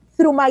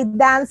 through my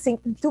dancing,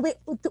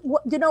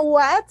 you know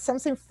what?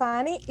 Something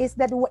funny is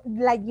that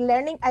like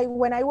learning,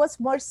 when I was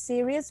more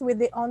serious with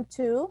the on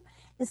two,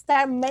 it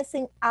started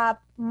messing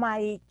up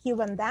my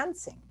Cuban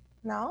dancing,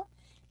 no?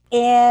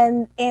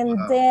 And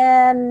Wow.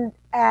 then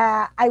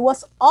I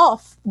was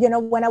off,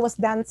 when I was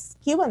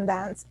Cuban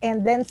dance,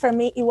 and then for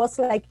me it was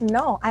like,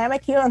 no, I am a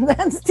Cuban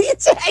dance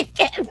teacher. I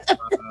can't.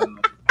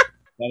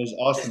 That is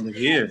awesome to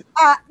hear.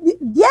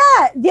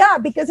 Yeah,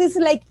 because it's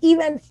like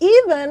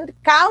even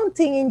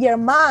counting in your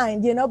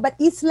mind, but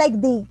it's like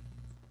the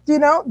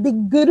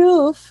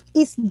groove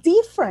is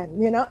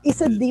different,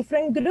 it's a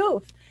different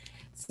groove.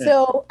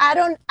 So I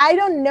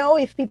don't know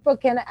if people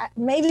can,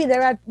 maybe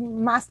there are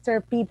master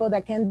people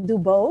that can do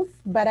both,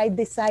 but I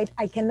decide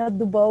I cannot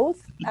do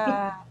both.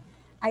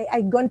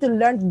 I'm going to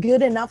learn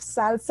good enough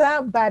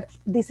salsa, but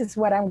this is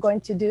what I'm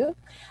going to do.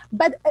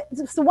 But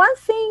so one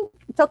thing,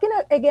 talking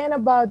again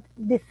about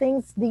the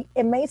things, the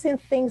amazing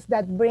things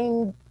that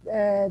bring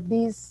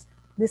this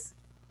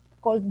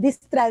called these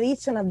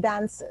traditional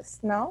dances,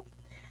 no,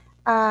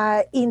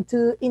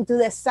 into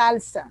the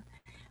salsa.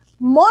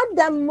 More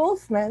than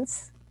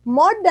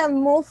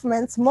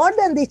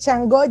the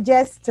Chango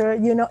gesture,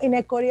 in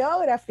a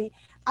choreography,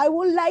 I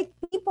would like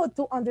people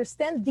to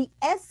understand the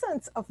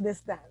essence of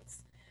this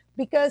dance.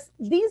 Because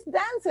these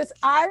dances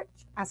are,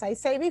 as I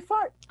say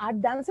before, are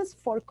dances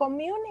for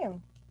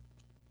communion.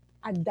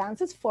 Are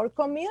dances for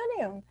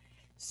communion.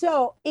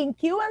 So in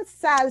Cuban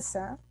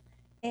salsa,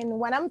 and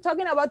when I'm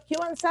talking about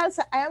Cuban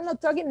salsa, I am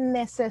not talking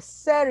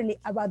necessarily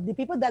about the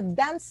people that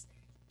dance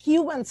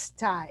Cuban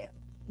style.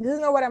 This is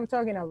not what I'm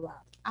talking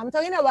about. I'm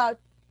talking about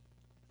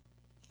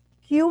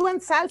Cuban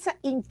salsa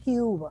in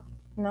Cuba,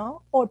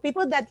 no? Or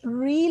people that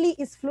really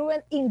is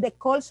fluent in the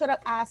cultural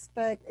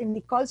aspect, in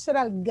the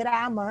cultural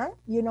grammar,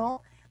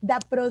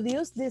 that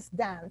produce this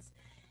dance.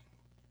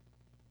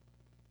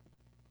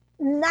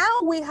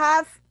 Now we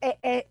have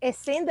a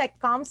scene that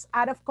comes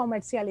out of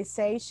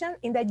commercialization,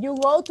 in that you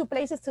go to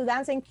places to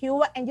dance in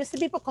Cuba and you see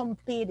people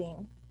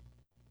competing,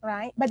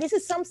 right? But this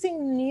is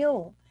something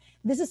new.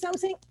 This is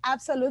something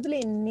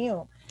absolutely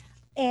new.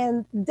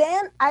 And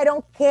then I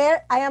don't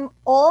care. I am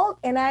old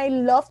and I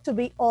love to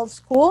be old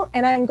school,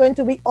 and I'm going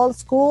to be old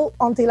school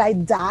until I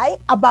die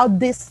about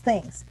these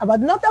things.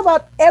 Not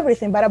about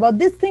everything, but about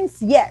these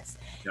things, yes.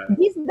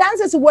 These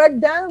dances were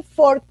done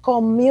for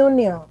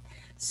communion.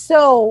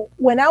 So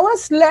when I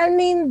was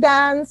learning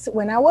dance,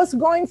 when I was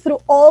going through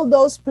all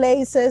those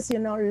places,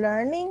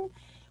 learning,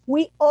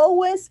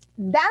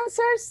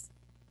 dancers,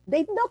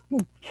 they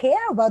don't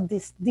care about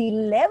the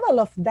level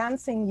of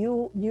dancing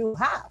you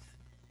have.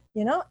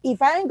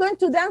 If I'm going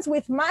to dance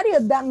with Mario,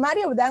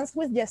 Mario dance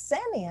with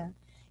Yesenia.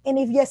 And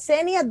if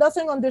Yesenia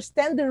doesn't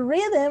understand the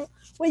rhythm,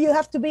 well, you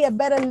have to be a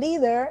better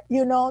leader,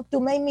 to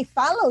make me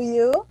follow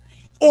you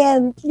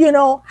and,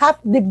 have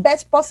the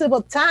best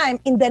possible time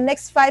in the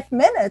next 5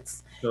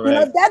 minutes.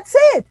 Correct. That's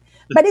it.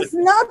 But it's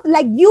not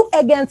like you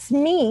against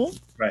me,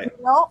 right?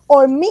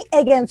 Or me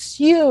against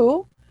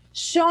you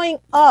showing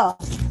off,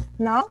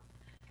 no?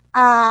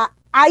 I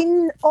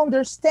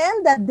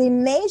understand that the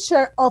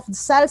nature of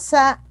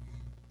salsa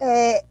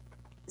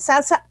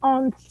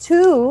on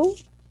two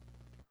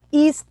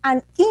is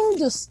an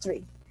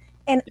industry,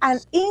 and an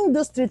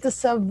industry, to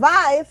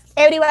survive,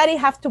 everybody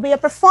have to be a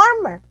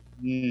performer.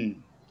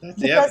 That's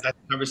the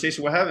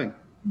conversation we're having.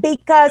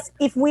 Because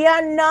if we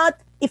are not,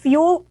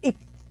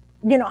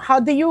 how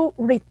do you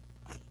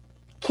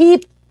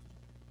keep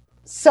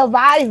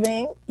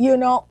surviving,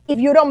 if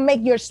you don't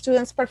make your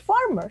students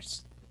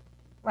performers,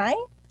 right?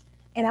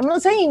 And I'm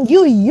not saying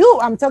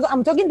I'm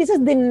talking, this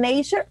is the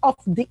nature of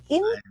the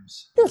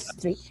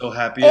industry. I'm so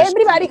happy.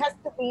 Everybody has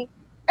to be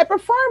a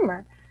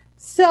performer.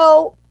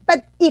 So,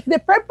 but if the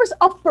purpose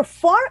of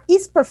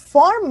is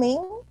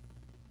performing,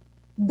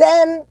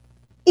 then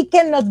it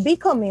cannot be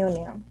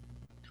communion.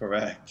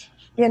 Correct.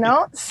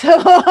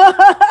 So.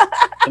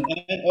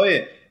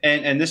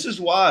 and this is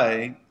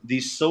why the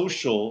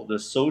social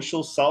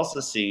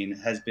salsa scene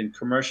has been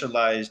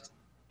commercialized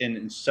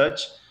in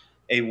such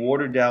a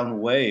watered down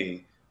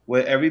way,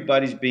 where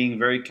everybody's being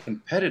very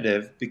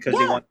competitive because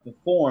they want to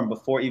perform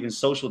before even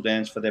social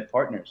dance for their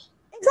partners.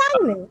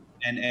 Exactly.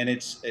 And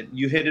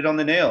you hit it on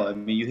the nail. I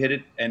mean, you hit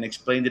it and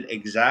explained it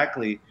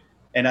exactly.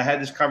 And I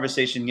had this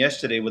conversation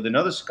yesterday with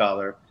another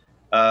scholar.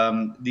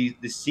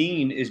 The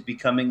scene is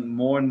becoming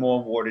more and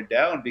more watered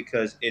down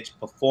because it's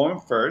perform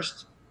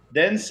first,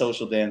 then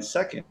social dance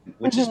second,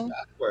 which is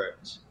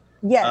backwards.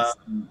 Yes.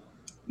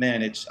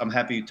 Man, I'm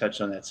happy you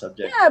touched on that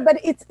subject. Yeah, but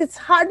it's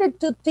harder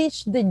to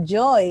teach the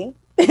joy.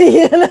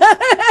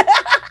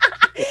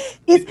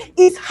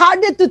 It's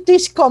harder to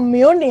teach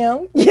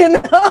communion,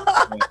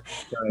 Right.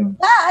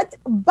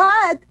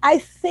 But I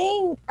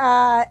think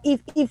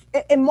if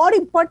a more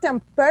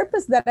important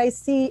purpose that I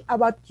see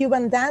about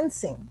Cuban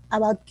dancing,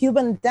 and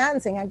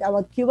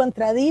about Cuban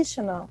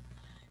traditional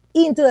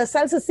into the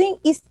salsa scene,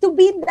 is to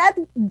be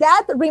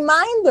that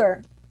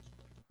reminder,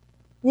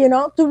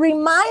 to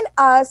remind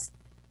us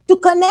to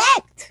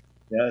connect.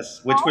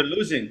 Yes, which we're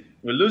losing.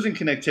 We're losing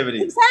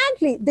connectivity.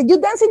 Exactly. That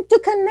you're dancing to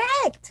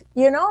connect,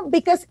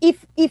 because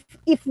if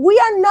we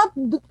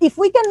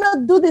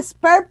cannot do this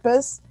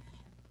purpose,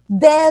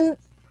 then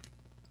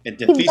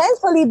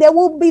eventually there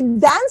won't be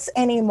dance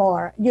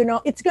anymore.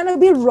 It's gonna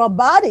be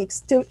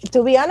robotics.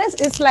 To be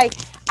honest, it's like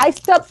I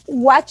stopped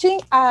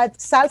watching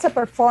salsa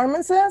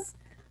performances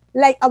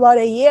like about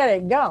a year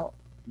ago.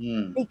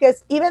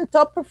 Because even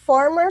top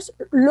performers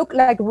look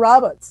like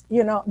robots.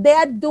 They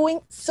are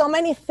doing so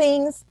many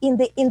things in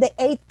the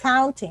 8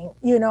 counting,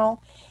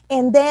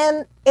 and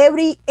then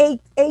every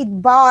eight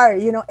bar,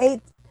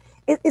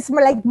 it's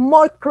like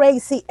more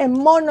crazy and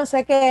more no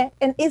sé qué,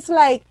 and it's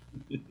like,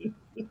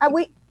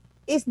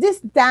 is this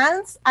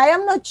dance? I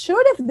am not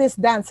sure if this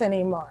dance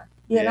anymore.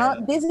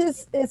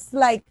 It's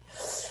like,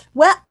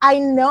 well, I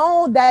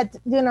know that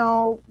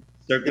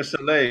Cirque du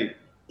Soleil.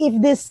 if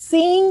the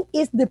scene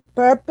is the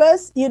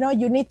purpose, you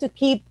need to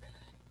keep,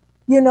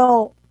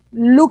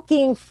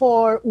 looking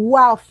for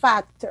wow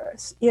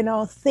factors,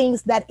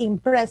 things that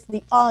impress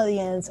the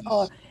audience,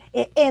 or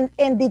and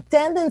the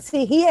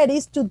tendency here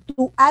is to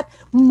add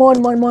more,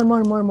 more, more,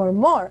 more, more, more,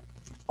 more.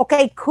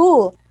 Okay,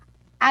 cool.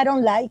 I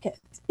don't like it.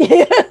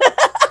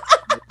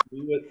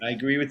 I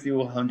agree with you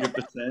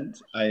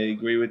 100%. I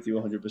agree with you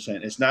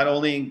 100%. It's not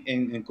only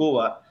in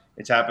Cuba,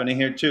 it's happening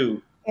here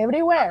too.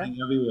 Everywhere.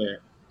 Happening everywhere.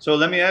 So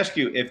let me ask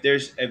you, if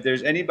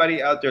there's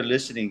anybody out there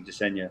listening,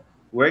 Jasenia,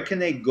 where can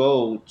they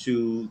go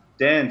to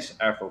dance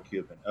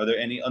Afro-Cuban? Are there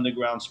any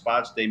underground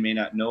spots they may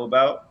not know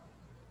about?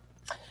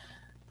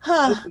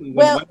 Especially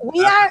Well,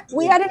 we after are this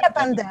we whole are in a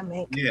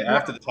pandemic. pandemic. Yeah, No?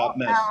 after this hot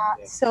mess.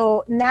 Yeah.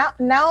 So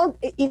now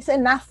it's a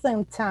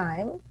nothing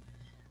time.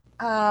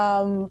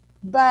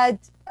 But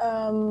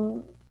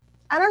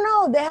I don't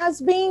know. There has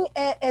been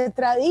a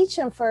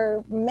tradition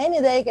for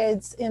many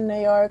decades in New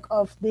York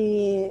of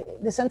the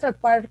Central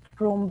Park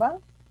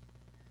Rumba.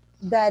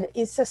 That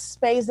is a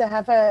space that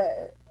have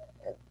a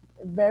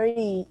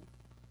very,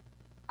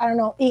 I don't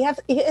know. It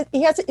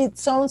has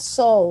its own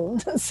soul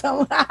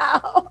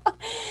somehow,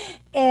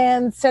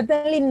 and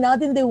certainly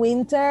not in the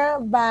winter,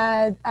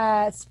 but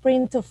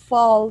spring to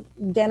fall.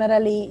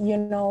 Generally,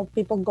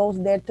 people goes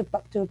there to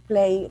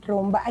play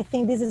rumba. I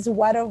think this is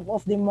one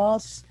of the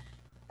most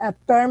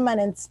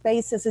permanent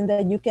spaces in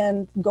that you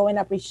can go and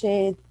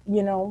appreciate,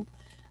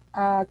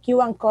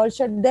 Cuban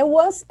culture. There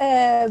was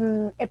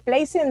a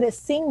place in the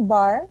Sing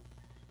Bar,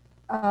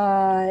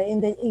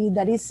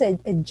 that is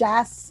a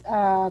jazz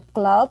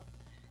club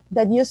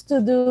that used to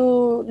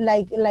do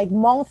like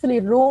monthly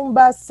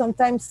rumbas,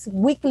 sometimes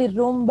weekly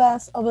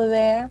rumbas over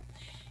there.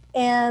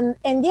 And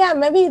yeah,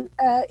 maybe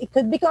it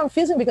could be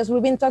confusing because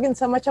we've been talking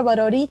so much about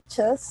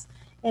orichas,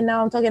 and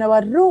now I'm talking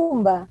about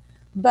rumba.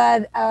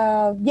 But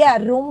yeah,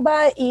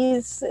 rumba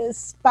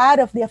is part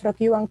of the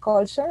Afro-Cuban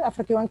culture.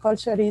 Afro-Cuban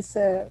culture is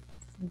a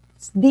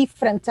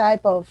different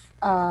type of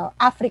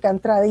African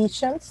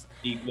traditions.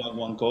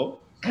 Iguaguancó.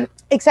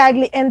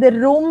 Exactly, and the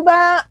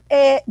rumba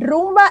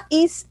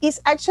is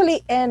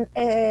actually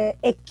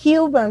a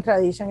Cuban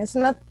tradition. It's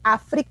not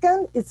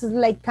African. It's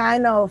like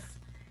kind of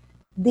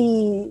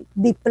the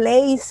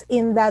place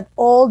in that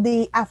all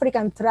the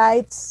African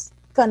tribes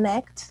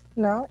connect.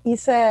 No,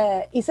 it's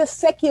a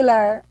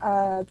secular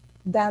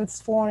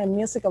dance form and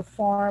musical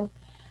form,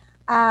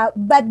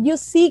 but you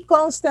see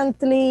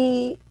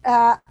constantly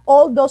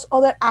all those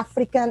other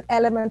African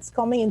elements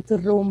coming into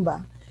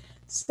rumba.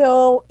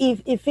 So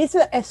if it's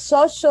a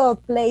social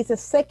place, a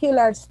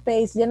secular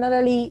space,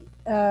 generally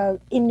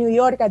in New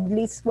York, at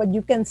least what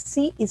you can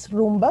see is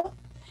rumba.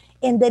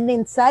 And then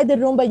inside the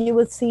rumba, you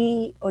will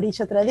see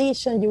Orisha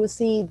tradition, you will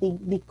see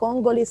the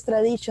Congolese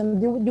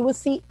tradition, you will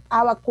see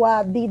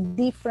Abakwa, the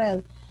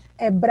different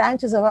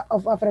branches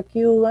of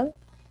Afro-Cuban.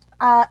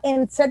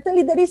 And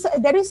certainly there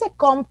is a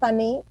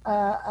company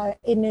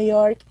in New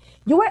York.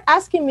 You were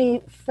asking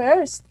me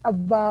first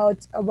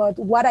about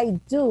what I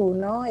do,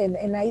 no?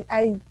 And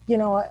I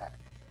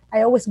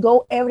always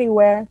go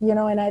everywhere,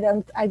 and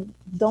I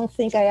don't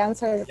think I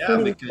answered Yeah,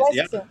 fully the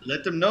because question.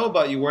 let them know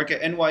about you work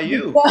at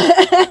NYU.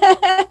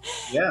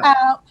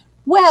 Yeah.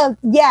 Well,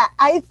 yeah,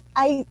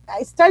 I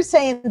start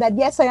saying that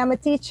yes, I am a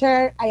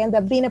teacher. I end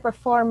up being a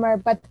performer,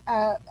 but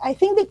I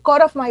think the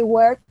core of my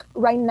work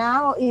right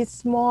now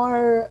is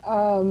more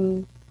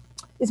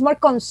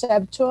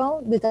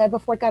conceptual. The type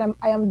of work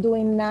I am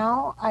doing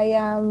now. I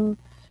am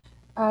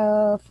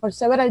for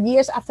several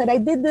years after I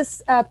did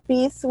this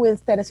piece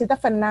with Teresita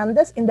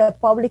Fernandez in the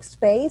public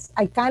space.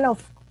 I kind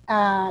of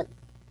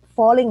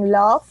fall in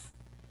love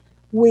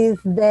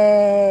with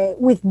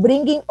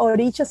bringing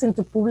orichas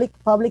into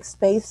public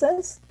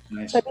spaces. So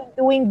Nice. I've been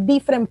doing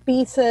different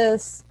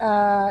pieces,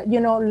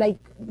 like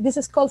this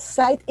is called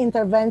site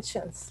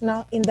interventions,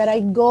 no? In that I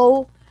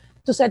go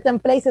to certain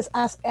places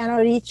as an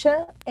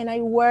oricha and I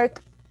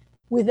work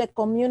with the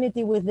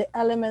community, with the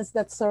elements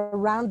that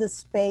surround the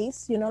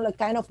space, like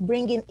kind of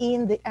bringing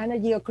in the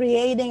energy or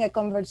creating a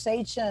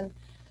conversation.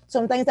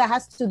 Sometimes that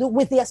has to do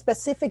with the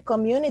specific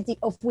community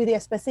or with the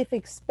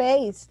specific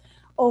space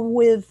or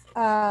with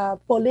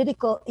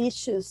political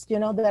issues,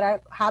 that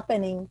are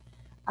happening,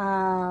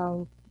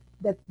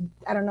 that,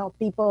 I don't know,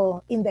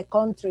 people in the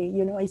country,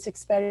 is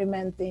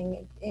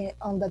experimenting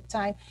on that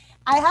time.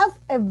 I have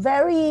a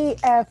very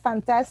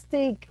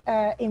fantastic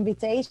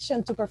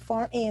invitation to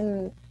perform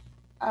in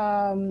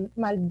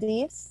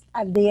Maldives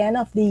at the end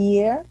of the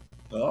year.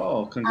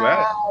 Oh,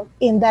 congrats.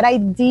 In that I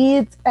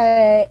did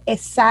a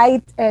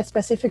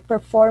site-specific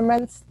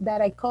performance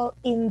that I call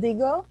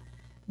Indigo.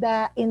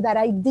 In that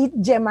I did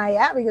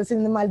Jemaya, because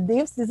in the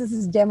Maldives, this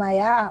is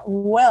Jemaya.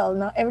 Well,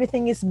 no,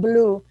 everything is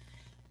blue.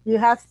 You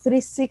have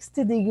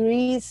 360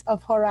 degrees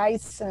of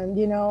horizon,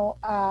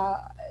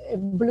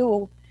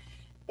 blue.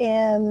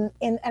 And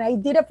I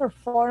did a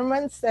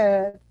performance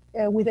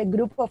with a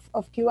group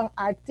of Cuban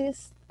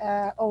artists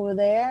over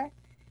there.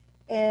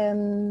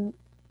 And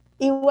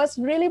it was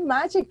really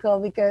magical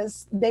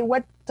because they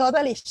were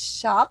totally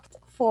shocked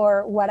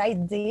for what I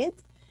did.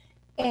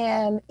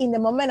 And in the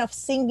moment of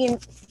singing,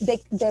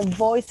 the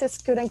voices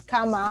couldn't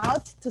come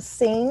out to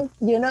sing,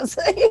 you know.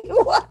 So it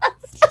was,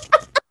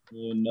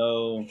 Oh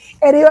no.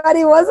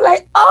 everybody was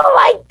like, "Oh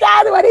my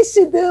God, what is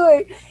she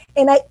doing?"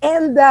 And I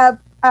end up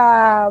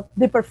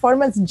the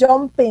performance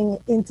jumping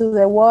into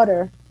the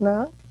water.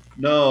 No,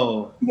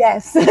 No.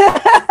 yes.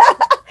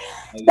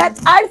 That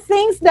are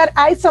things that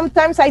I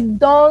sometimes I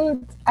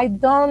don't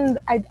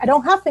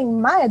have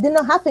in mind. I did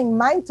not have in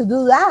mind to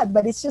do that,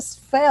 but it's just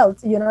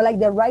felt, you know, like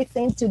the right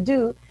thing to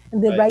do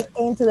and the Right. right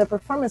aim to the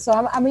performance. So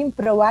I'm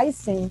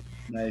improvising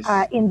Nice.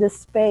 in the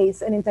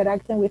space and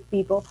interacting with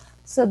people.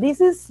 So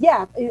this is,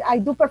 yeah, I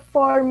do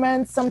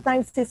performance.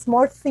 Sometimes it's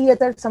more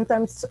theater,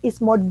 sometimes it's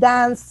more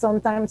dance,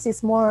 sometimes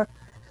it's more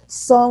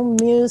song,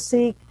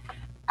 music.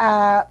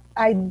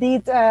 I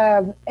did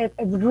a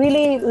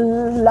really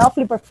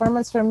lovely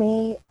performance for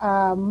me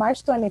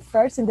March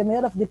 21st in the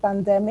middle of the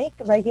pandemic,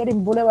 right here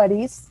in Boulevard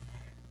East,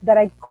 that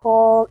I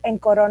call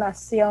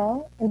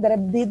Encoronación, and that I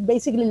did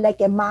basically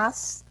like a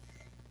mass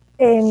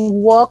and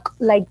walk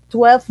like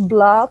 12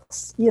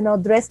 blocks, you know,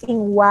 dressed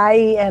in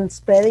white and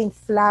spreading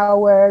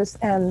flowers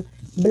and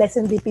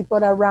blessing the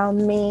people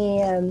around me.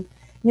 And,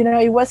 you know,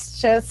 it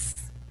was just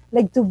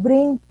like to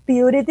bring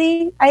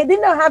purity. I did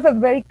not have a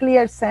very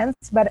clear sense,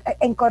 but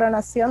en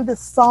Coronación, the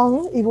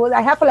song, it was,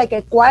 I have like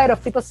a choir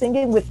of people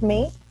singing with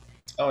me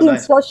Oh, in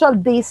nice. social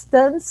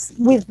distance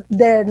with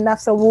the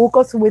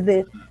nasobucos, with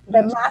the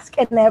Nice. mask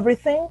and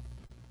everything.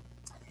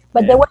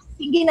 But they Yeah. were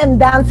singing and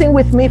dancing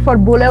with me for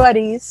Boulevard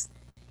East.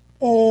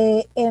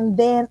 And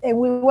then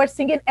we were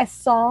singing a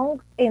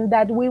song in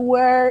that we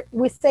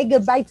say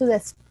goodbye to the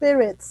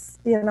spirits,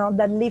 you know,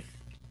 that live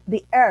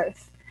the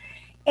earth.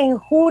 And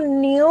who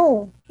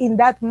knew in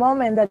that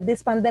moment that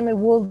this pandemic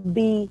would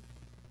be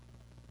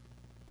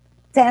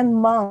 10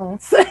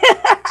 months?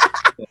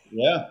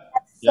 Yeah.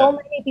 So Yeah.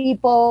 many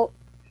people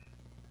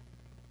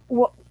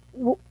w-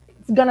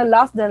 gonna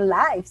lose their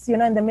lives, you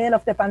know, in the middle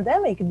of the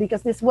pandemic,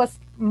 because this was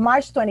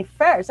March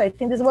 21st. I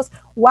think this was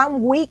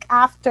 1 week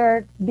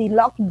after the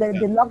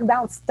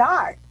lockdown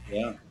start.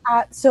 Yeah.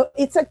 So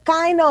it's a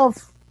kind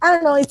of, I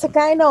don't know, it's a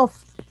kind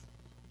of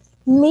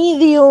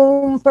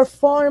medium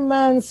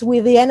performance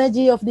with the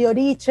energy of the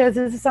orichas.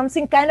 It's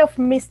something kind of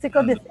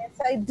mystical, the things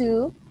I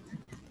do.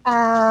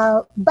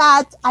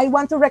 But I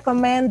want to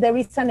recommend, there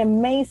is an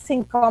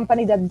amazing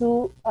company that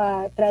do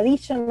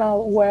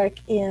traditional work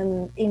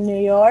in New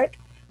York.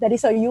 That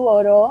is Oyu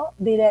Oro,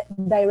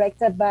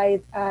 directed by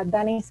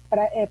Perez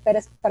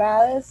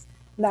Prades,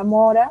 La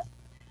Mora.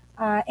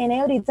 And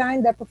every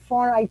time they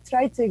perform, I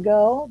try to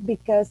go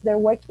because their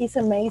work is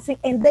amazing,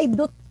 and they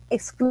do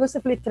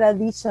exclusively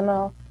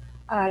traditional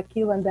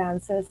Cuban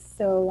dances.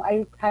 So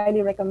I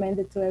highly recommend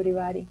it to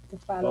everybody to Oh,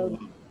 follow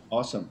them. wow.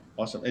 Awesome.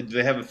 Awesome. Do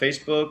they have a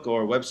Facebook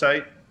or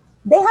website?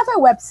 They have a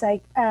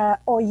website,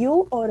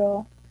 Oyu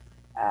Oro.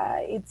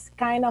 It's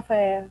kind of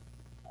a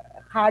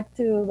hard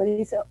to, but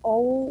it's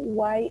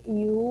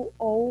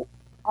OYUORO,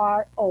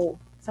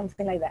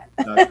 something like that.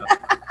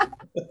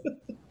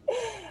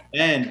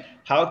 And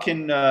how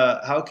can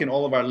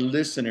all of our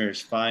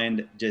listeners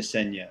find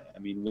Yesenia? I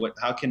mean, what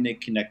how can they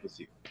connect with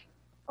you?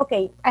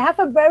 Okay, I have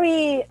a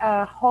very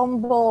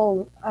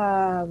humble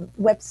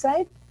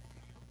website,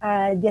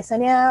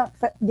 Yesenia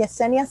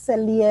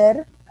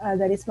Celier,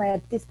 that is my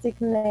artistic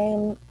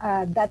name,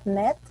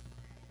 .net.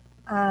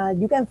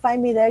 You can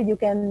find me there. You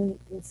can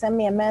send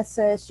me a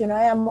message. You know,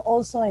 I am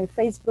also in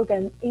Facebook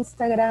and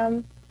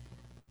Instagram.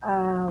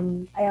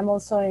 I am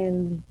also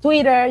in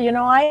Twitter. You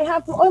know, I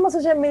have almost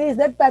social media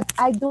there, but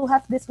I do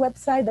have this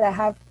website that I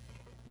have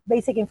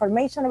basic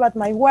information about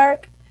my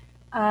work.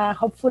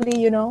 Hopefully,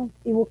 you know,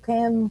 it will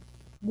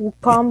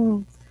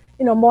come,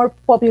 you know, more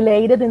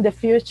populated in the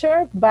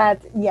future.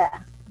 But yeah,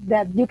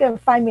 that you can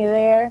find me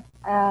there,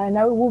 and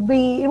it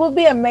will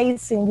be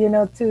amazing, you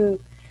know, to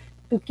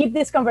keep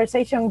this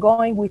conversation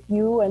going with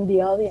you and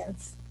the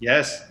audience.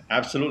 Yes,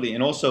 absolutely.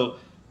 And also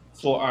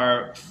for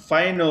our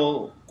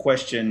final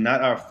question,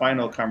 not our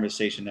final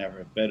conversation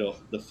ever, but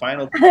the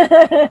final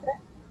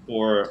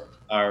for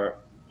our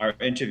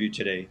interview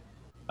today,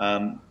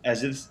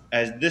 as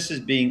this is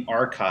being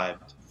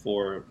archived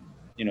for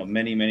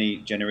many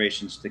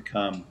generations to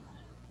come,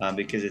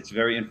 because it's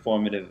very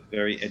informative,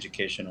 very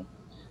educational.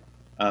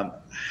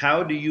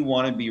 How do you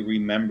want to be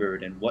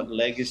remembered, and what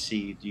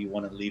legacy do you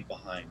want to leave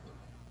behind?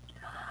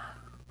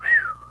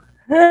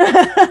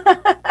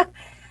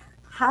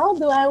 How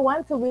do I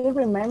want to be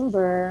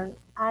remembered?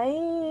 I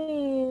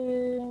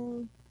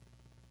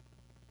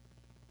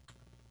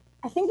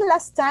think the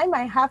last time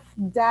I have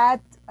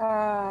that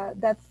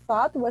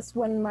thought was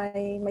when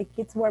my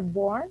kids were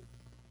born,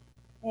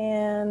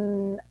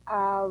 and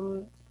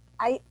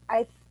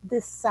I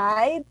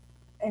decide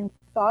and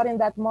thought in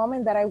that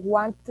moment that I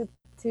wanted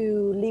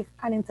to leave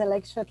an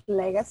intellectual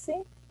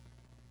legacy.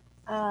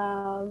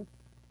 Um,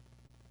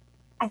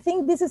 I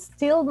think this is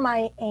still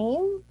my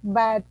aim,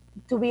 but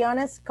to be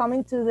honest,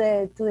 coming to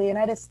the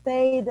United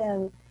States,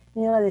 and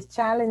you know, the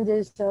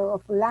challenges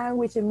of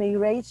language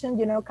immigration,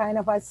 you know, kind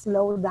of I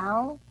slow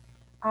down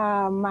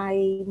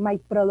my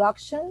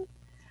production.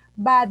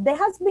 But there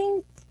has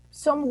been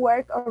some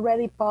work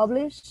already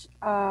published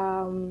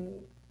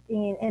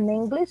in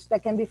English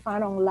that can be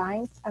found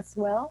online as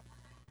well.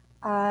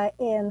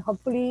 And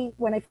hopefully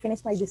when I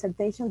finish my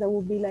dissertation, that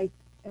will be like,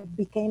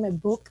 became a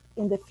book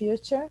in the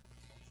future.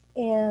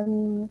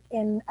 And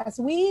as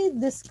we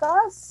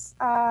discussed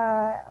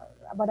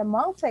about a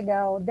month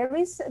ago, there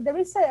is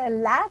a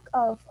lack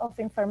of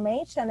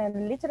information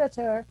and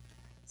literature.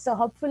 So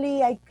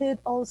hopefully I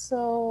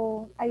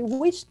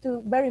wish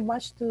to very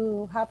much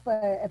to have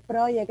a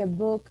project, a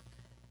book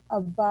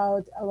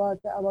about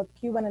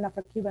Cuban and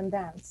Afro-Cuban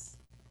dance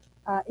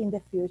in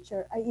the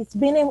future. It's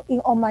been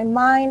on my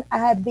mind. I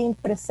have been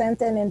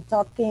presenting and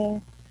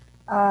talking,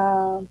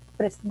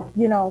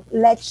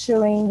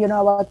 lecturing,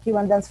 about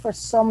Cuban dance for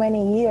so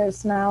many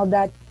years now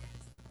that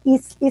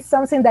it's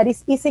something that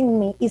is eating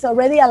me. It's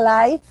already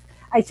alive.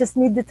 I just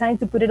need the time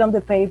to put it on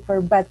the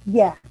paper. But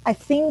yeah, I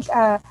think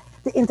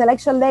the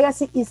intellectual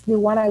legacy is the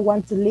one I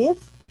want to leave.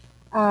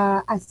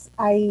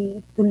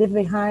 To leave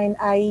behind.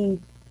 I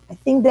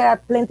think there are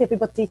plenty of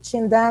people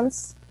teaching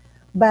dance,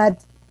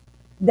 but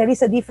there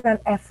is a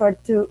different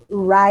effort to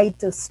write,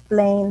 to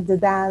explain the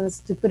dance,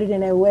 to put it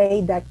in a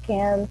way that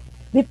can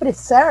be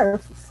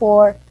preserved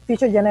for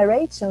future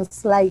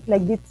generations, like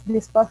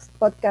this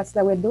podcast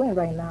that we're doing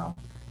right now.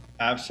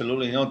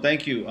 Absolutely. No,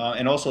 thank you.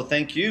 And also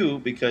thank you,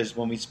 because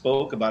when we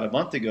spoke about a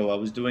month ago, I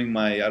was doing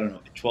my,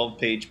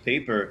 12-page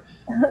paper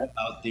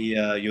about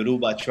the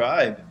Yoruba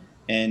tribe.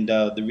 And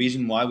the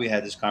reason why we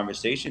had this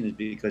conversation is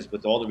because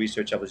with all the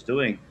research I was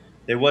doing,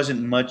 there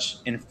wasn't much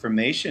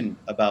information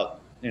about,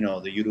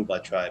 the Yoruba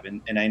tribe.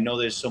 And I know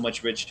there's so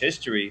much rich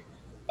history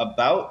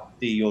about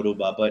the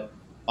Yoruba, but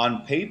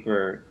on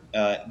paper,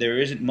 there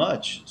isn't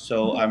much.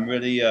 So I'm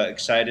really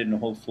excited and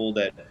hopeful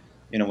that,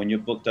 when your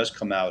book does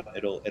come out,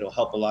 it'll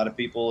help a lot of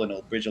people and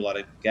it'll bridge a lot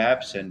of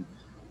gaps, and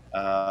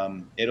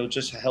it'll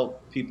just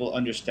help people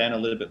understand a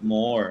little bit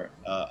more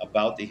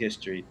about the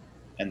history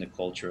and the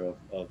culture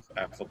of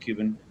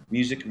Afro-Cuban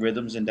music,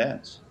 rhythms, and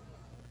dance.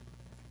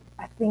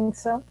 I think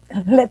so.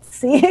 Let's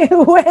see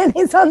when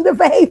it's on the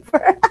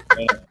paper.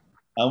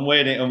 I'm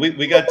waiting, and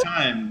we got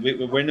time.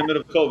 We're in the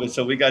middle of COVID,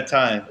 so we got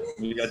time.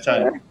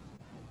 Sure.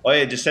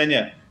 Oye,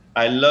 Yesenia,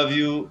 I love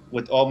you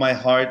with all my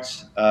heart.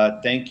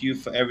 Thank you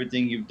for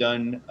everything you've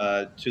done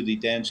to the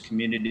dance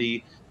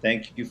community.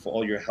 Thank you for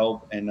all your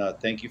help, and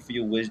thank you for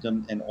your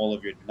wisdom and all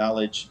of your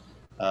knowledge.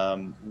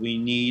 We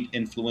need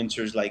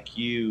influencers like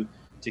you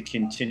to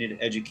continue to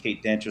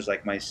educate dancers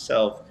like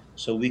myself,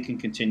 so we can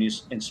continue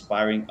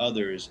inspiring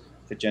others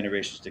for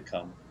generations to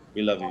come.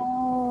 We love you.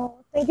 Oh,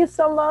 thank you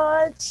so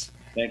much.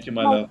 Thank you,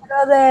 my love.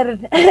 Brother.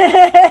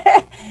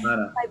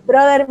 Nana.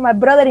 my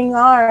brother in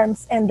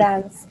arms and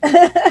dance.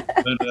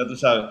 Bueno, ya tú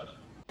sabes.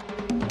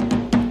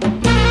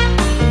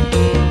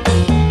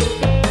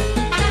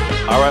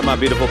 All right, my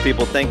beautiful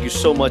people, thank you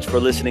so much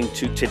for listening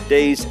to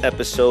today's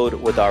episode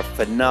with our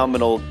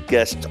phenomenal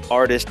guest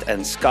artist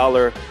and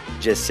scholar,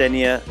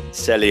 Yesenia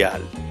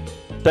Celial.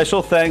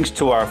 Special thanks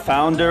to our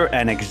founder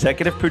and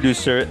executive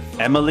producer,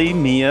 Emily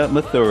Mia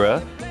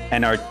Mathura,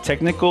 and our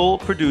technical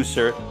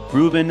producer,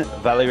 Ruben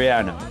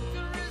Valeriano.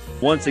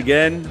 Once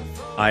again,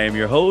 I am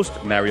your host,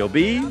 Mario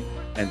B.,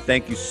 and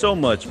thank you so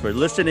much for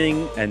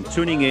listening and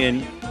tuning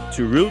in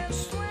to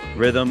Roots,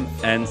 Rhythm,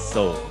 and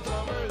Soul.